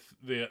with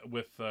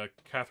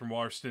Catherine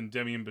Waterston,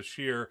 Demian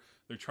Bashir,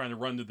 they're trying to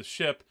run to the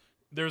ship.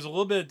 There's a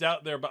little bit of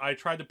doubt there, but I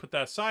tried to put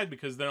that aside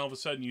because then all of a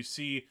sudden you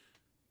think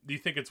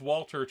it's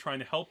Walter trying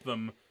to help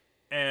them,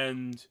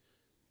 and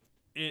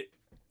it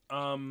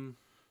felt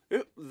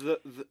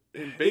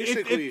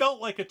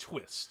like a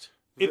twist.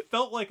 It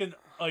felt like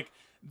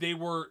they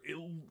were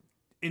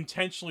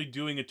intentionally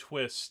doing a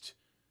twist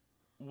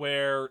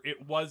where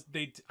it was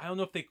I don't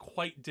know if they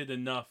quite did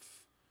enough.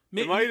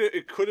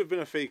 It could have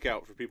been a fake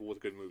out for people with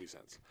good movie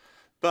sense,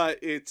 but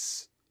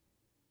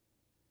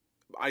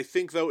I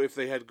think though if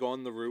they had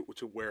gone the route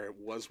to where it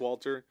was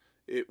Walter,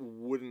 it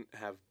wouldn't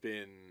have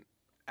been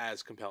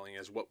as compelling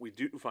as what we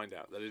do find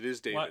out that it is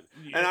David.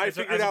 And I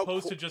figured out, as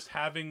opposed to just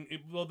having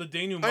the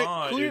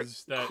denouement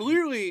is that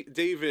clearly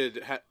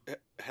David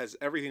has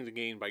everything to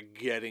gain by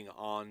getting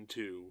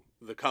onto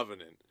the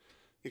Covenant.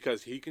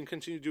 Because he can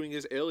continue doing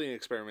his alien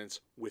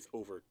experiments with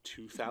over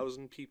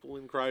 2,000 people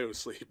in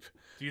cryosleep.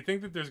 Do you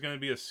think that there's going to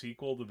be a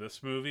sequel to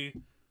this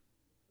movie?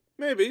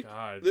 Maybe.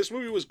 God. This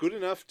movie was good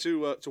enough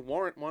to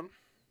warrant one.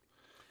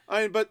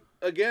 But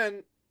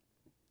again,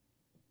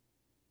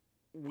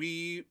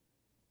 we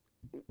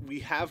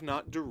have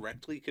not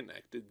directly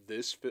connected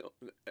this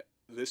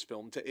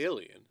film to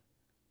Alien.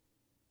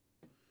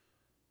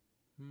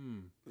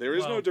 There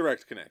is no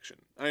direct connection.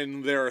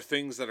 There are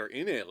things that are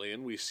in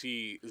Alien. We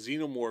see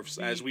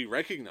xenomorphs as we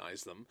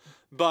recognize them,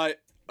 but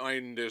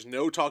there's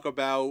no talk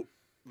about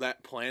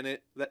that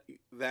planet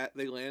that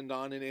they land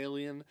on in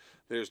Alien.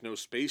 There's no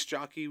space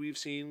jockey we've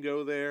seen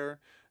go there.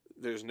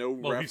 There's no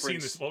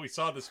reference. We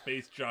saw the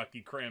space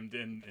jockey crammed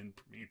in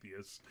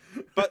Prometheus.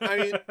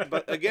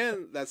 But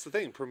again, that's the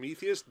thing.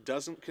 Prometheus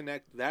doesn't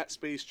connect that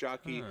space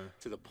jockey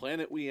to the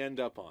planet we end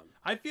up on.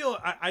 I feel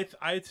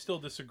I still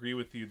disagree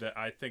with you that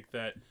I think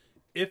that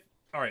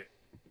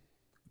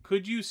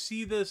could you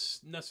see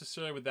this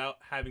necessarily without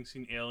having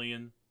seen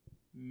Alien?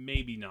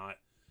 Maybe not.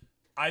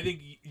 I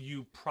think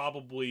you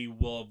probably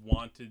will have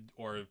wanted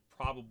or have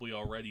probably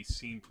already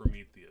seen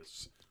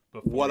Prometheus.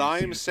 What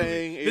I'm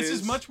saying is... This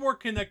is much more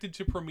connected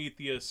to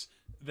Prometheus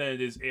than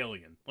it is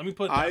Alien. Let me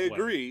put it that way. I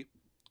agree.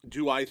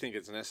 Do I think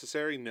it's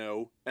necessary?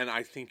 No. And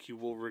I think you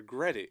will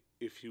regret it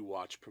if you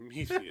watch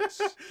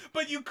Prometheus.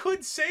 But you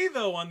could say,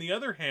 though, on the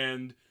other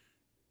hand,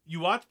 you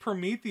watch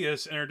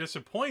Prometheus and are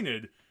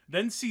disappointed,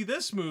 then see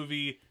this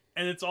movie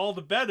and it's all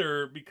the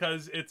better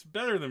because it's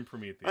better than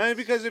Prometheus. I mean,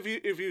 because if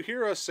you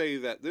hear us say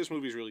that this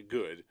movie's really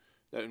good,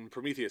 and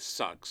Prometheus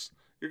sucks,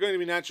 you're going to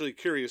be naturally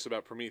curious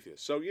about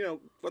Prometheus. So,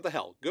 what the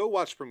hell? Go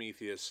watch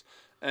Prometheus,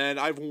 and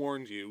I've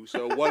warned you,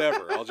 so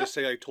whatever. I'll just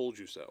say I told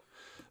you so.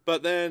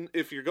 But then,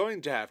 if you're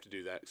going to have to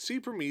do that, see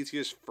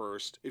Prometheus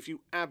first, if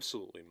you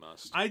absolutely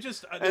must.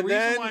 And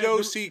then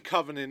go see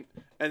Covenant,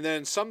 and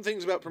then some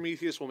things about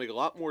Prometheus will make a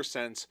lot more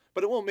sense,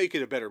 but it won't make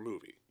it a better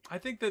movie. I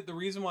think that the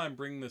reason why I'm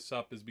bringing this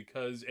up is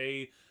because,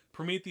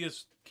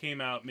 Prometheus came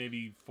out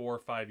maybe 4 or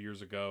 5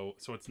 years ago,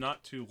 so it's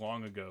not too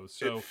long ago.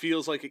 So it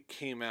feels like it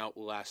came out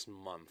last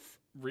month.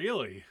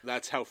 Really?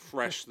 That's how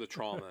fresh the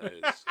trauma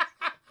is.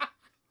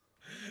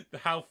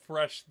 How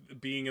fresh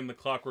being in the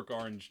Clockwork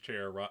Orange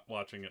chair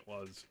watching it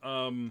was.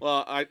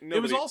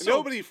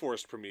 Nobody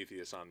forced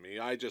Prometheus on me.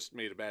 I just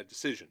made a bad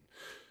decision.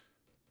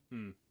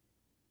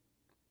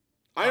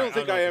 I don't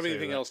think I have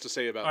anything else to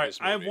say about this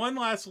movie. I have one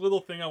last little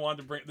thing I wanted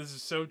to bring. This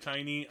is so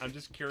tiny. I'm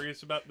just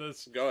curious about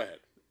this. Go ahead.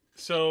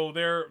 So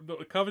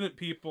the Covenant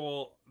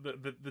people,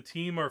 the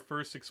team are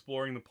first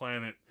exploring the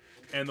planet,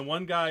 and the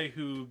one guy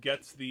who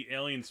gets the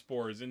alien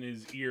spores in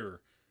his ear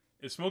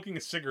is smoking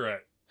a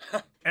cigarette.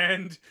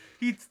 And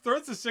he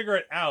throws the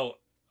cigarette out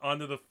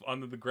onto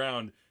the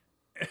ground,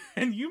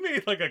 and you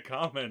made like a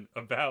comment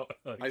about.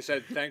 I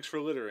said, "Thanks for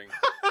littering."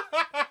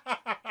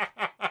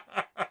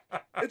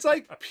 It's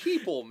like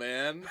people,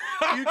 man.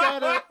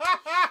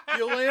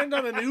 You land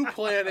on a new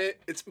planet.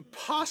 It's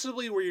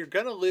possibly where you're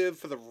gonna live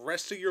for the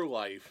rest of your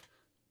life.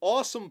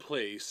 Awesome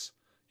place.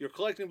 You're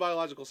collecting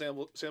biological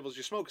samples.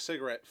 You smoke a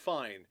cigarette.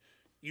 Fine.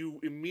 You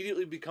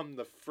immediately become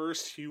the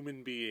first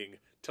human being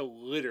to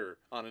litter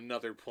on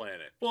another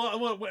planet.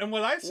 Well, and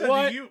what I said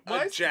to you,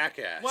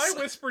 jackass. What I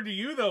whispered to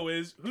you though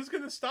is, who's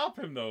going to stop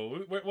him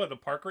though? What, the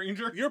park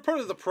ranger? You're part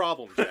of the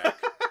problem, Jack.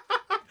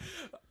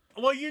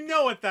 Well,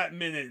 at that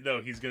minute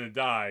though he's going to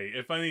die.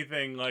 If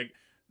anything, like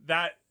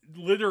that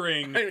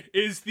littering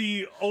is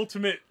the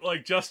ultimate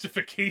like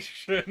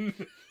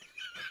justification.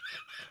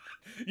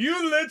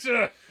 You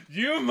litter,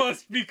 you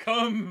must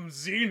become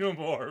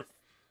xenomorph.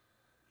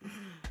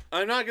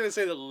 I'm not going to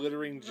say that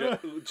littering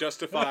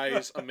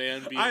justifies a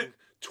man being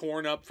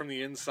torn up from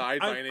the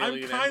inside by an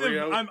alien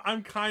embryo.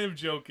 I'm kind of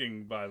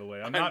joking, by the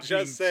way. I'm not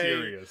being just saying,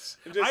 serious.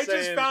 I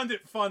just found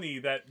it funny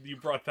that you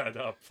brought that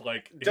up.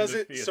 Like, does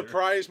it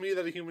surprise me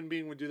that a human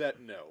being would do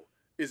that? No.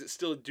 Is it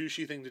still a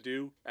douchey thing to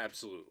do?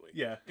 Absolutely.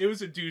 Yeah, it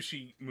was a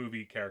douchey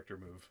movie character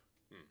move.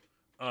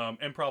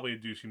 And probably a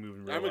douchey move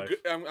in real life.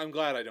 I'm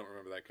glad I don't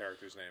remember that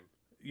character's name.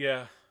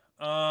 Yeah.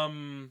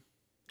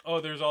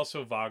 There's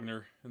also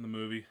Wagner in the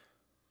movie.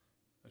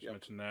 I should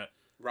mention that.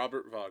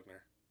 Robert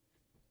Wagner.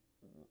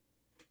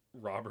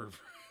 Robert.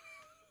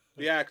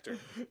 The actor.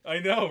 I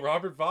know,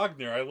 Robert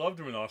Wagner. I loved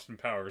him in Austin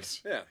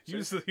Powers. Yeah.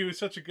 He was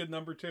such a good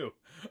number 2.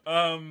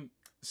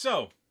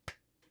 So,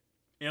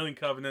 Alien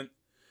Covenant.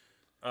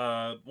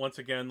 Once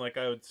again, like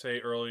I would say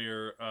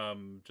earlier,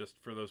 just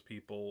for those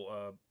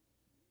people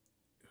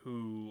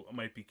who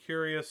might be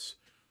curious.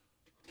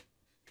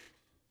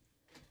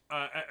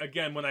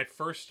 Again, when I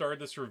first started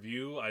this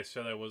review, I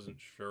said I wasn't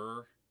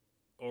sure.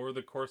 Over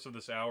the course of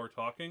this hour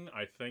talking,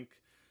 I think,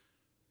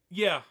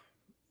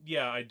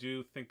 I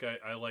do think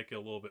I like it a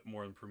little bit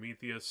more than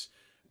Prometheus.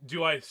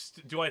 Do I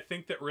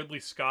think that Ridley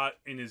Scott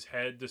in his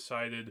head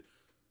decided?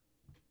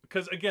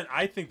 Because again,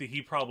 I think that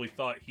he probably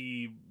thought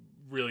he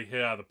really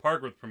hit out of the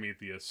park with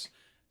Prometheus,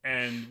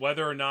 and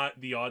whether or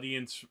not the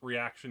audience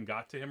reaction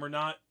got to him or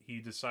not, he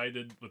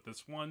decided with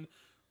this one,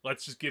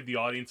 let's just give the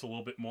audience a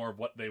little bit more of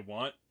what they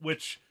want,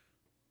 which,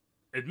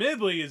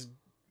 admittedly,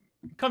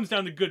 comes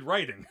down to good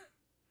writing.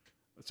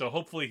 So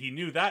hopefully he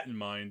knew that in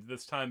mind.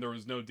 This time there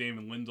was no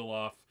Damon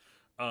Lindelof.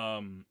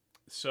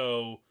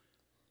 So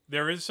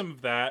there is some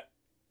of that,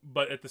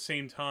 but at the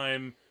same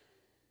time,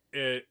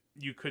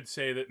 you could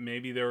say that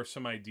maybe there were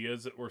some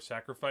ideas that were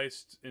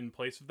sacrificed in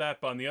place of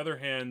that. But on the other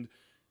hand,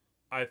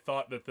 I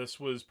thought that this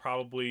was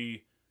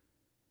probably,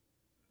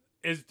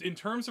 in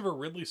terms of a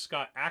Ridley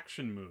Scott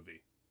action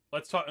movie,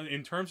 let's talk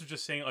in terms of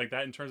just saying it like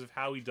that, in terms of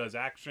how he does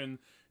action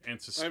and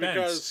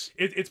suspense.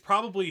 It's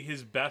probably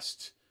his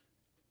best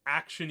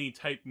action-y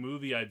type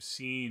movie I've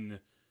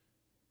seen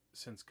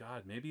since,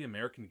 God, maybe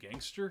American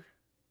Gangster?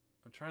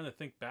 I'm trying to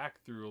think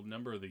back through a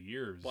number of the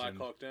years. Black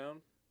Hawk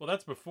Down? Well,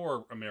 that's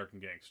before American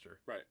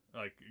Gangster. Right.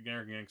 Like,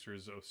 American Gangster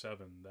is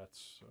 07.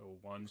 That's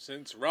 01.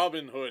 Since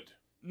Robin Hood.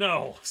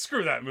 No,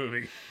 screw that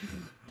movie.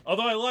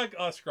 Although I like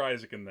Oscar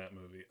Isaac in that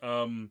movie.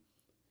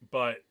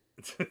 But...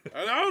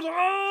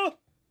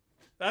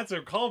 That's a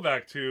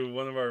callback to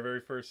one of our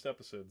very first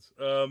episodes.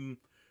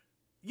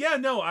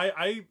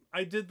 I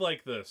did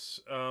like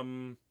this.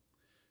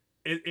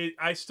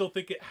 I still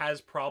think it has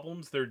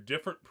problems. They're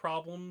different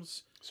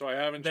problems. So I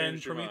haven't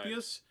changed than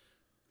Prometheus.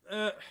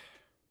 Let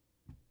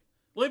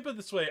me put it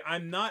this way: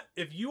 I'm not.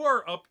 If you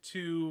are up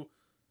to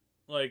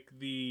like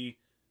the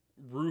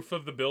roof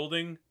of the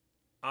building,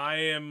 I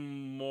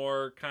am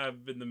more kind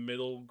of in the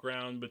middle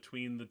ground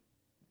between the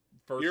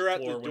first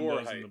floor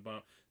windows and the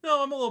bottom.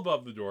 No, I'm a little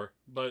above the door,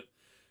 but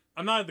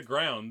I'm not at the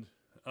ground.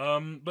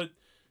 But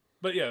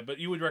But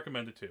you would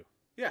recommend it too.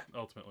 Yeah.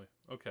 Ultimately.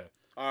 Okay.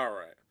 All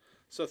right.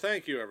 So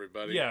thank you,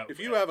 everybody. Yeah. If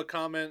you have a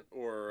comment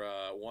or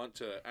want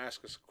to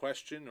ask us a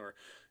question, or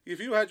if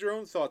you had your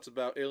own thoughts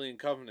about Alien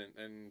Covenant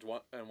and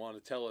want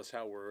to tell us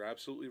how we're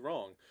absolutely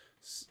wrong,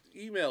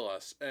 email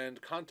us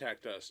and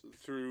contact us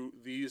through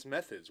these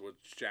methods,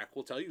 which Jack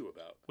will tell you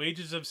about.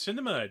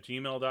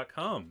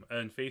 wagesofcinema@gmail.com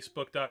and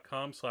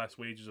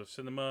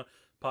facebook.com/wagesofcinema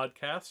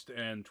podcast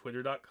and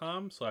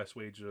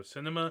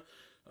twitter.com/wagesofcinema.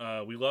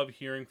 We love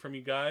hearing from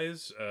you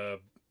guys.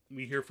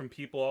 We hear from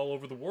people all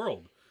over the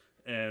world,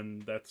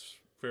 and that's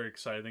very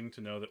exciting to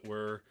know that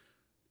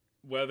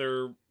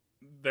whether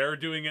they're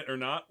doing it or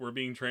not, we're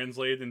being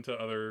translated into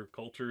other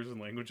cultures and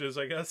languages,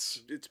 I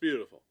guess. It's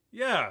beautiful.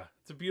 Yeah,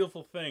 it's a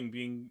beautiful thing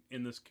being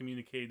in this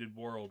communicated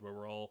world where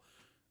we're all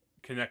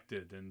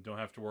connected and don't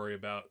have to worry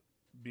about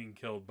being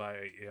killed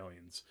by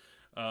aliens.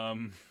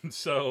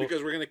 So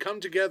because we're going to come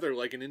together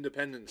like an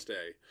Independence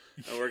Day,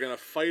 and we're going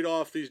to fight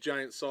off these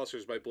giant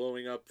saucers by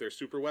blowing up their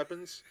super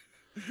weapons.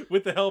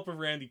 With the help of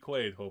Randy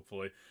Quaid,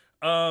 hopefully.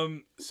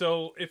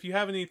 So if you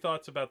have any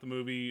thoughts about the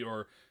movie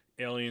or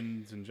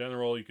aliens in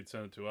general, you could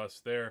send it to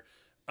us there.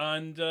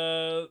 And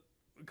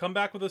come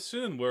back with us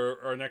soon, where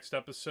our next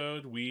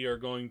episode, we are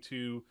going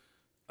to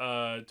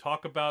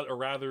talk about a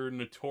rather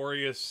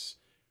notorious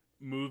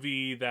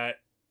movie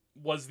that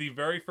was the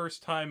very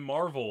first time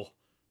Marvel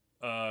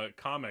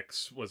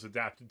comics was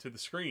adapted to the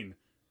screen.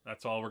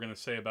 That's all we're going to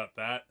say about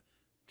that.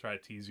 Try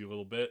to tease you a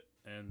little bit.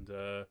 And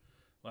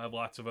we'll have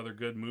lots of other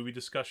good movie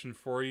discussion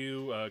for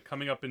you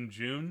coming up in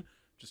June.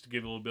 Just to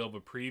give a little bit of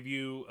a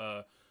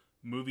preview,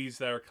 movies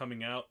that are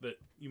coming out that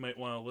you might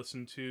want to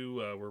listen to.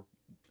 We're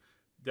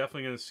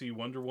definitely going to see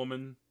Wonder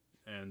Woman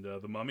and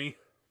The Mummy,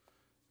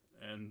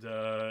 and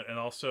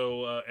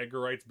also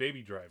Edgar Wright's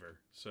Baby Driver.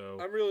 So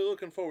I'm really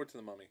looking forward to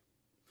The Mummy.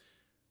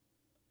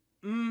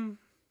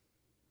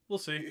 We'll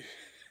see.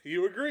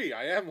 You agree?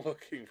 I am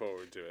looking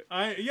forward to it.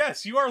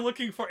 Yes, you are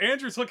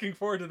Andrew's looking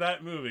forward to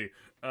that movie.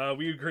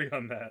 We agree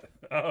on that.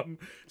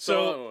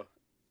 So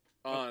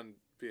on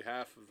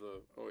behalf of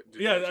the...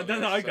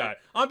 I got it.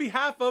 On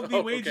behalf of the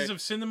okay. Wages of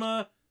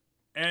Cinema,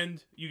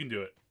 and you can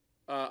do it.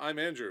 I'm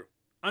Andrew.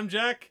 I'm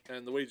Jack.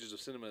 And the Wages of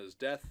Cinema is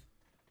death,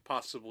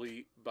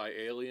 possibly by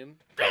alien.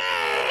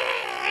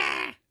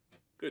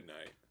 Good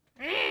night.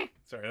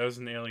 Sorry, that was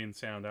an alien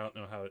sound. I don't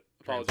know how it...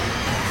 Apologies.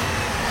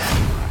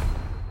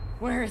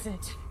 Where is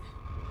it?